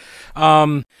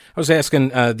 I was asking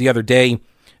the other day,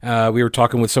 we were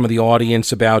talking with some of the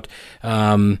audience about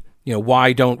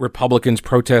why don't Republicans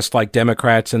protest like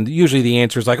Democrats? And usually the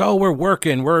answer is like, oh, we're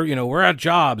working, we're at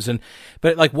jobs.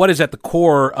 But like, what is at the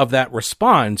core of that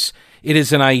response? It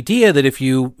is an idea that if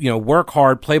you work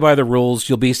hard, play by the rules,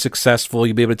 you'll be successful,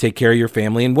 you'll be able to take care of your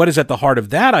family. And what is at the heart of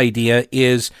that idea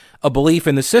is a belief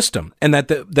in the system, and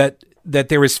that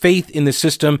there is faith in the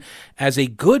system as a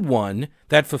good one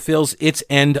that fulfills its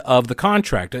end of the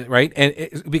contract, right?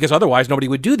 And because otherwise nobody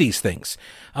would do these things.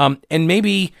 And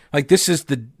maybe like this is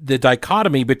the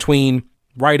dichotomy between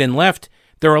right and left.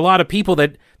 There are a lot of people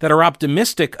that are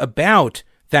optimistic about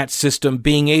that system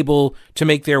being able to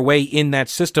make their way in that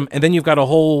system. And then you've got a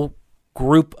whole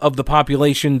group of the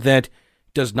population that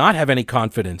does not have any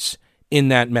confidence in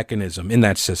that mechanism, in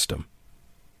that system.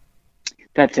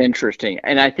 That's interesting.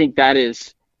 And I think that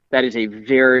is a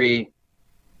very,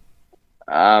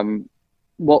 that's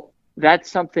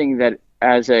something that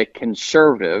as a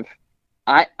conservative,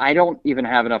 I don't even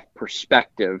have enough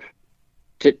perspective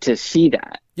to see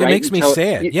that. It right? makes me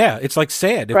sad. It's like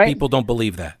sad if right? people don't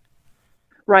believe that.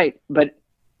 Right. But,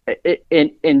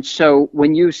 and so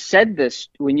when you just said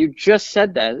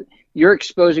that, you're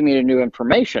exposing me to new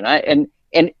information. And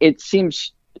it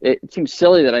seems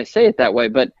silly that I say it that way,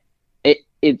 but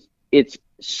it's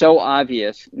so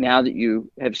obvious now that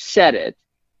you have said it,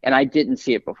 and I didn't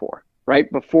see it before, right?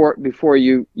 Before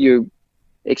you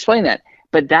explain that.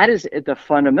 But that is the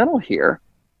fundamental here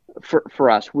for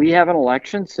us. We have an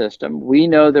election system. We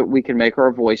know that we can make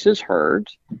our voices heard,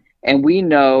 and we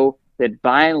know that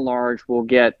by and large we'll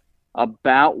get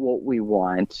about what we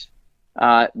want,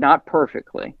 not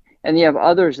perfectly. And you have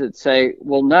others that say,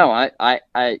 well, no,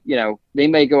 they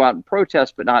may go out and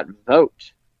protest, but not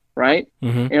vote. Right?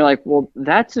 Mm-hmm. And you're like, well,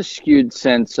 that's a skewed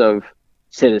sense of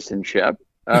citizenship,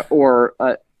 or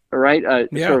sort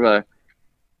of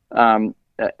an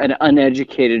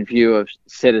uneducated view of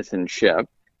citizenship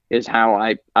is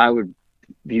how I would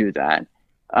view that.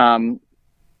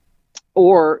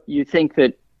 Or you think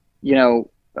that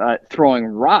throwing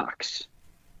rocks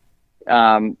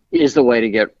is the way to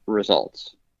get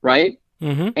results, right?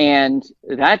 Mm-hmm. And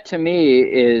that to me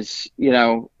is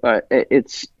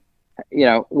it's.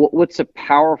 What's a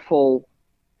powerful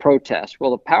protest?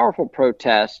 Well, a powerful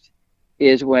protest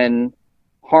is when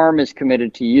harm is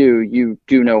committed to you, you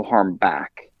do no harm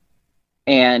back.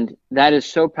 And that is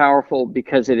so powerful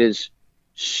because it is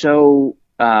so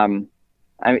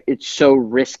I mean, it's so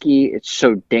risky, it's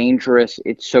so dangerous,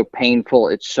 it's so painful,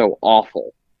 it's so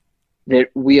awful that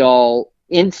we all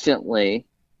instantly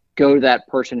go to that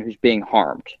person who's being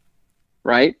harmed,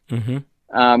 right? Who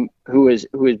is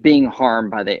being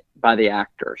harmed by the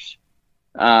actors,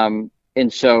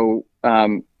 and so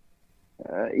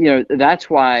that's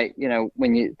why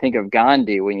when you think of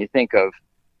Gandhi, when you think of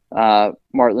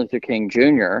Martin Luther King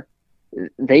Jr.,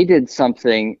 they did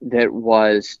something that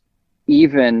was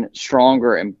even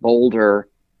stronger and bolder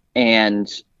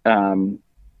and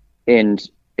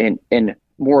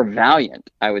more valiant,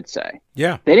 I would say.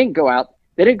 Yeah. They didn't go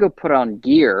put on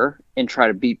gear and try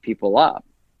to beat people up.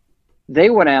 They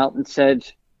went out and said,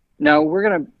 no, we're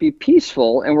going to be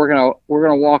peaceful, and we're going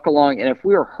to walk along, and if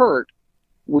we are hurt,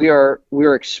 we are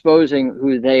exposing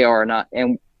who they are, not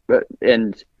and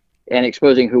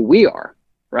exposing who we are.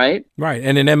 Right.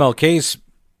 And in MLK's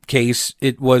case,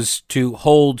 it was to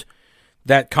hold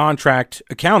that contract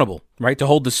accountable, right? To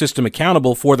hold the system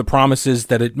accountable for the promises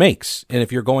that it makes. And if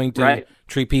you're going to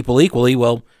treat people equally,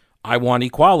 well, I want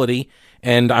equality,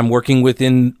 and I'm working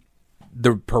within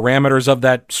the parameters of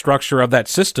that structure of that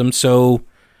system. So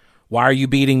why are you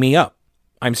beating me up?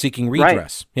 I'm seeking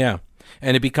redress. Right. Yeah.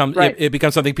 And it becomes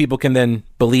something people can then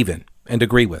believe in and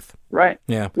agree with. Right.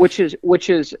 Yeah. Which is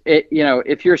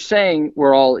if you're saying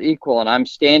we're all equal and I'm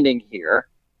standing here,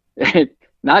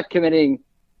 not committing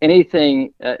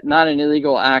anything, not an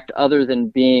illegal act other than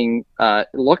being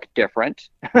look different,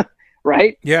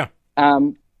 right? Yeah.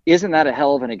 Isn't that a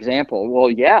hell of an example? Well,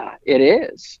 yeah, it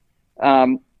is.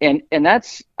 And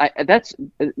that's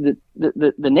the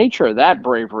nature of that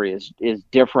bravery is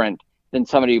different than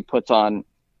somebody who puts on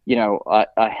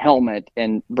a helmet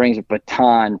and brings a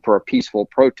baton for a peaceful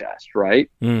protest, right?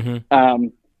 And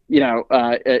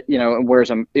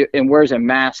wears a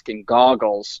mask and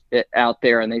goggles out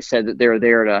there, and they said that they're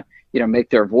there to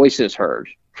make their voices heard.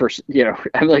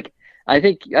 I'm like, I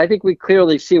think we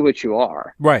clearly see what you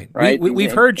are. Right.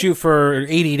 We've heard you for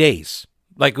 80 days.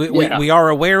 Like we are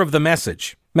aware of the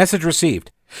message. Message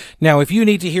received. Now, if you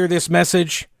need to hear this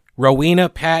message, Rowena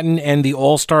Patton and the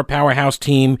All-Star Powerhouse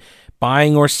team,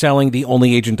 buying or selling, the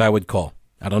only agent I would call.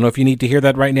 I don't know if you need to hear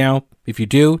that right now. If you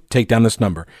do, take down this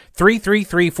number.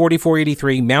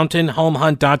 333-4483,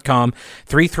 mountainhomehunt.com,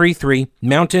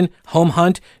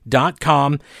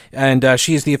 333-mountainhomehunt.com. And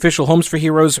she is the official Homes for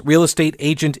Heroes real estate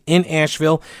agent in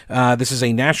Asheville. This is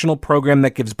a national program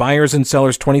that gives buyers and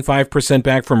sellers 25%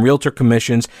 back from realtor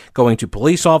commissions going to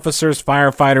police officers,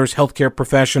 firefighters, healthcare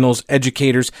professionals,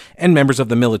 educators, and members of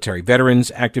the military,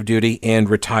 veterans, active duty,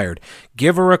 and retired.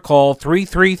 Give her a call,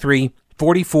 333-4483,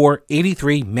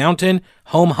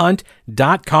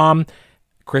 mountainhomehunt.com.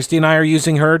 Christy and I are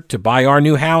using her to buy our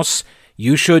new house.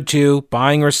 You should too.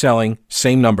 Buying or selling,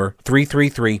 same number,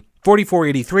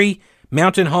 333-4483,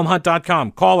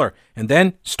 mountainhomehunt.com. Call her and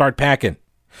then start packing.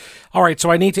 All right,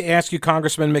 so I need to ask you,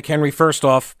 Congressman McHenry, first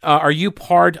off, are you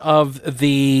part of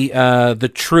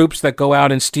the troops that go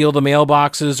out and steal the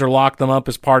mailboxes or lock them up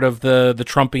as part of the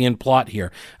Trumpian plot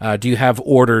here? Do you have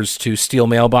orders to steal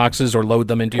mailboxes or load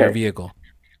them into your vehicle?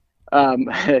 Look,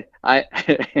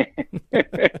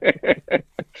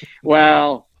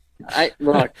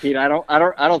 Pete, I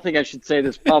don't think I should say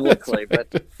this publicly, but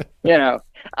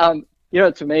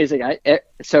it's amazing.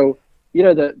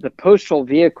 The postal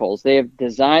vehicles, they have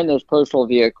designed those postal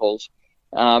vehicles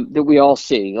that we all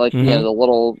see, like the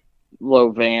little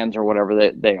low vans or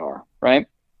whatever they are, right?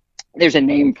 There's a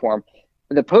name for them.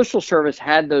 The Postal Service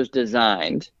had those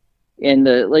designed in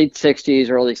the late 60s,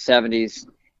 early 70s.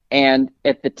 And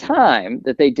at the time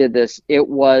that they did this, it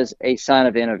was a sign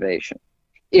of innovation.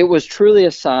 It was truly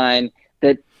a sign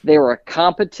that they were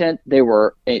competent. They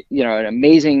were, an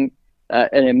amazing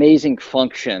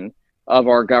function of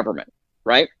our government,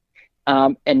 right?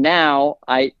 And now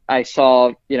I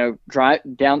saw,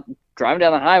 driving down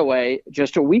the highway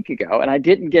just a week ago, and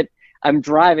I'm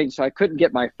driving, so I couldn't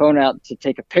get my phone out to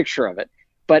take a picture of it.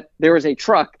 But there was a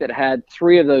truck that had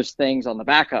 3 of those things on the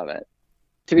back of it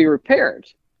to be repaired.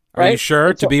 Right? Are you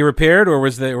sure to be repaired, or were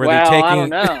they taking? I don't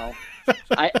know.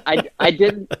 I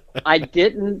did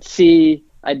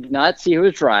not see who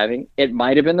was driving. It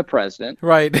might have been the president.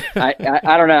 Right.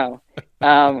 I don't know.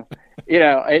 I don't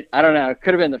know. It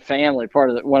could have been the family,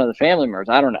 one of the family members.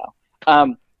 I don't know.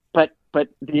 But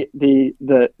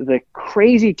the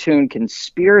crazy tune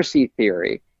conspiracy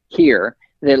theory here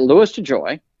that Louis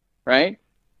DeJoy, right,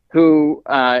 who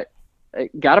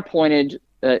got appointed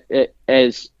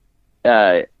as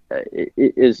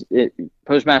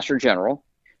Postmaster General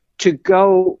to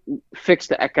go fix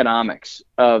the economics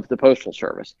of the Postal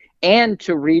Service and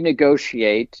to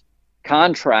renegotiate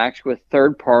contracts with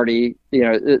third party,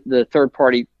 the third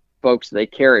party folks they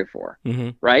carry for,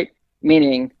 right?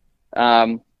 Meaning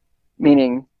Amazon.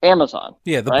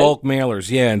 Yeah, the right? bulk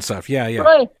mailers, and stuff. Yeah.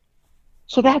 Right.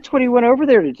 So that's what he went over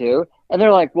there to do. And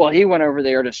they're like, well, he went over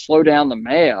there to slow down the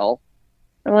mail.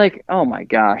 I'm like, oh my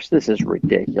gosh, this is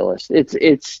ridiculous.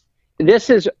 This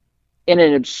is in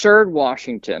an absurd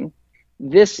Washington.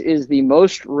 This is the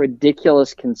most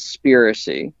ridiculous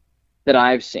conspiracy that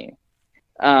I've seen.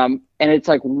 And it's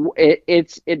like,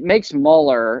 it makes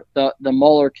Mueller, the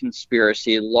Mueller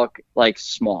conspiracy, look like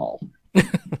small.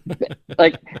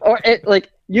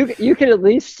 You could at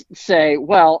least say,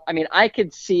 well, I mean, I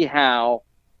could see how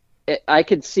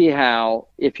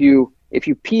if you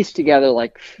piece together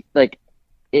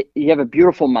you have a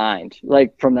beautiful mind,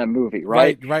 like from that movie,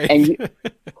 right? Right. And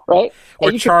right? Or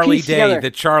and Charlie Day, the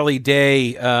Charlie Day.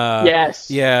 Yes.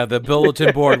 Yeah, the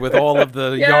bulletin board with all of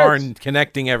the yarn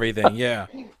connecting everything. Yeah.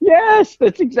 Yes,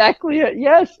 that's exactly it.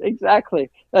 Yes,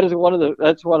 exactly. That's one of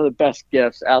the best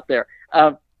gifts out there.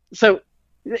 So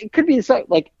it could be something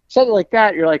like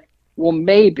that. You're like, well,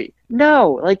 maybe.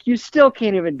 No, like you still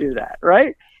can't even do that,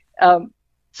 right?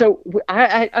 So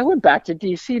I went back to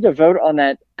D.C. to vote on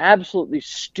that absolutely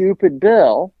stupid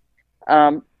bill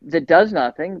that does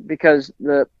nothing, because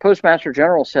the Postmaster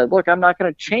General said, look, I'm not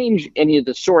going to change any of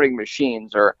the sorting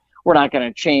machines, or we're not going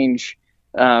to change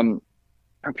our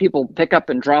people pick up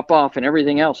and drop off and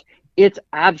everything else. It's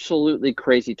absolutely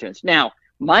crazy tunes. Now,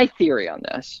 my theory on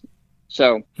this,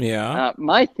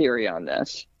 my theory on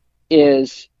this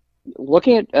is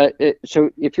looking at, so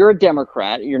if you're a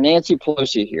Democrat, you're Nancy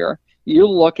Pelosi here, you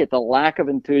look at the lack of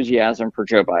enthusiasm for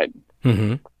Joe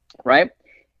Biden, right?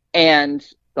 And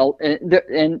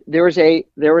there was a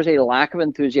lack of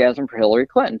enthusiasm for Hillary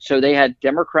Clinton. So they had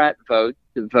Democrat votes.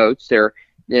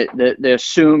 The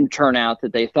assumed turnout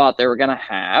that they thought they were going to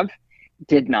have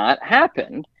did not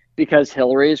happen because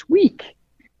Hillary is weak.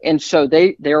 And so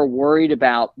they're worried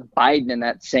about Biden in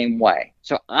that same way.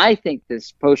 So I think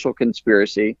this postal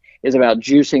conspiracy is about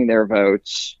juicing their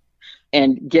votes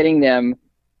and getting them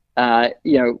mad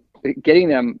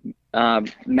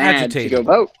agitated to go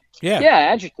vote. Yeah,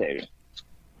 agitated.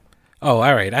 Oh,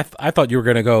 all right. I thought you were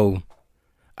going to go.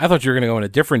 I thought you were going to go in a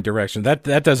different direction. That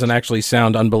doesn't actually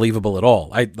sound unbelievable at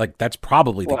all. That's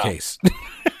probably the case.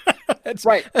 That's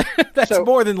right. That's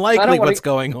more than likely what's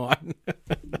going on.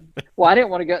 Well, I didn't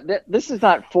want to go. This is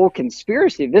not full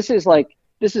conspiracy. This is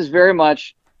very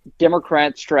much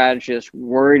Democrat strategists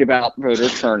worried about voter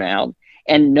turnout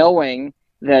and knowing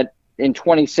that in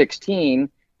 2016,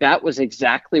 that was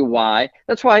exactly why.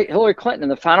 That's why Hillary Clinton in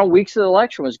the final weeks of the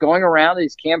election was going around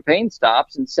these campaign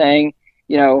stops and saying,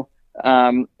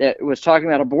 it was talking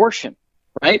about abortion,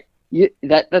 right?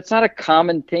 That's not a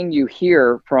common thing you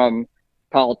hear from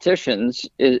politicians,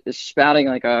 is spouting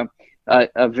like a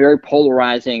very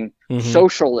polarizing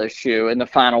social issue in the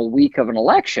final week of an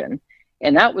election.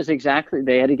 And that was exactly,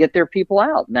 they had to get their people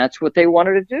out, and that's what they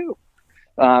wanted to do.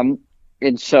 And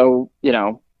so,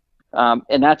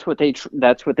 and that's what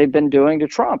they've been doing to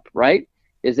Trump, right?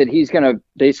 Is that he's going to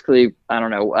basically, I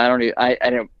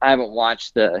haven't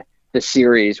watched the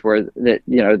series where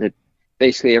that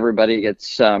basically everybody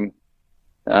gets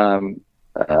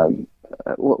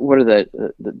what are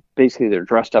the basically they're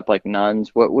dressed up like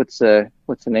nuns. What's the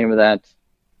name of that?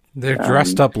 They're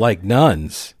dressed up like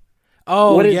nuns.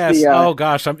 Oh yes. Oh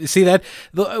gosh. See that?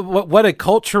 What a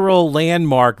cultural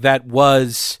landmark that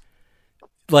was,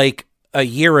 like a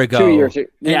year ago. 2 years ago.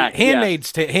 Yeah.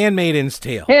 Handmaid's Tale.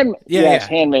 Yes,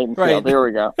 Handmaid's Tale. Right. There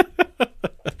we go.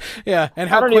 Yeah, and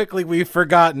how quickly we've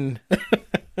forgotten.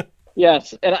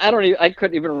 Yes, and I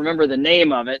couldn't even remember the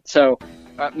name of it, so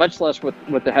much less what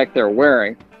the heck they're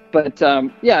wearing. But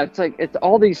it's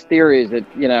all these theories that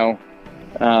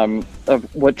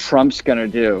of what Trump's going to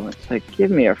do. It's like,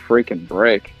 give me a freaking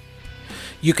break.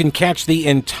 You can catch the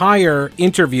entire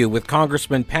interview with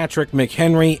Congressman Patrick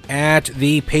McHenry at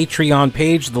the Patreon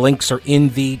page. The links are in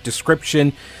the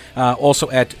description. Also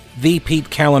at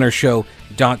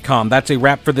thepetekalinershow.com. That's a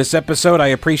wrap for this episode. I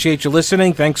appreciate you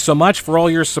listening. Thanks so much for all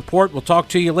your support. We'll talk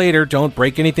to you later. Don't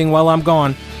break anything while I'm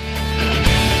gone.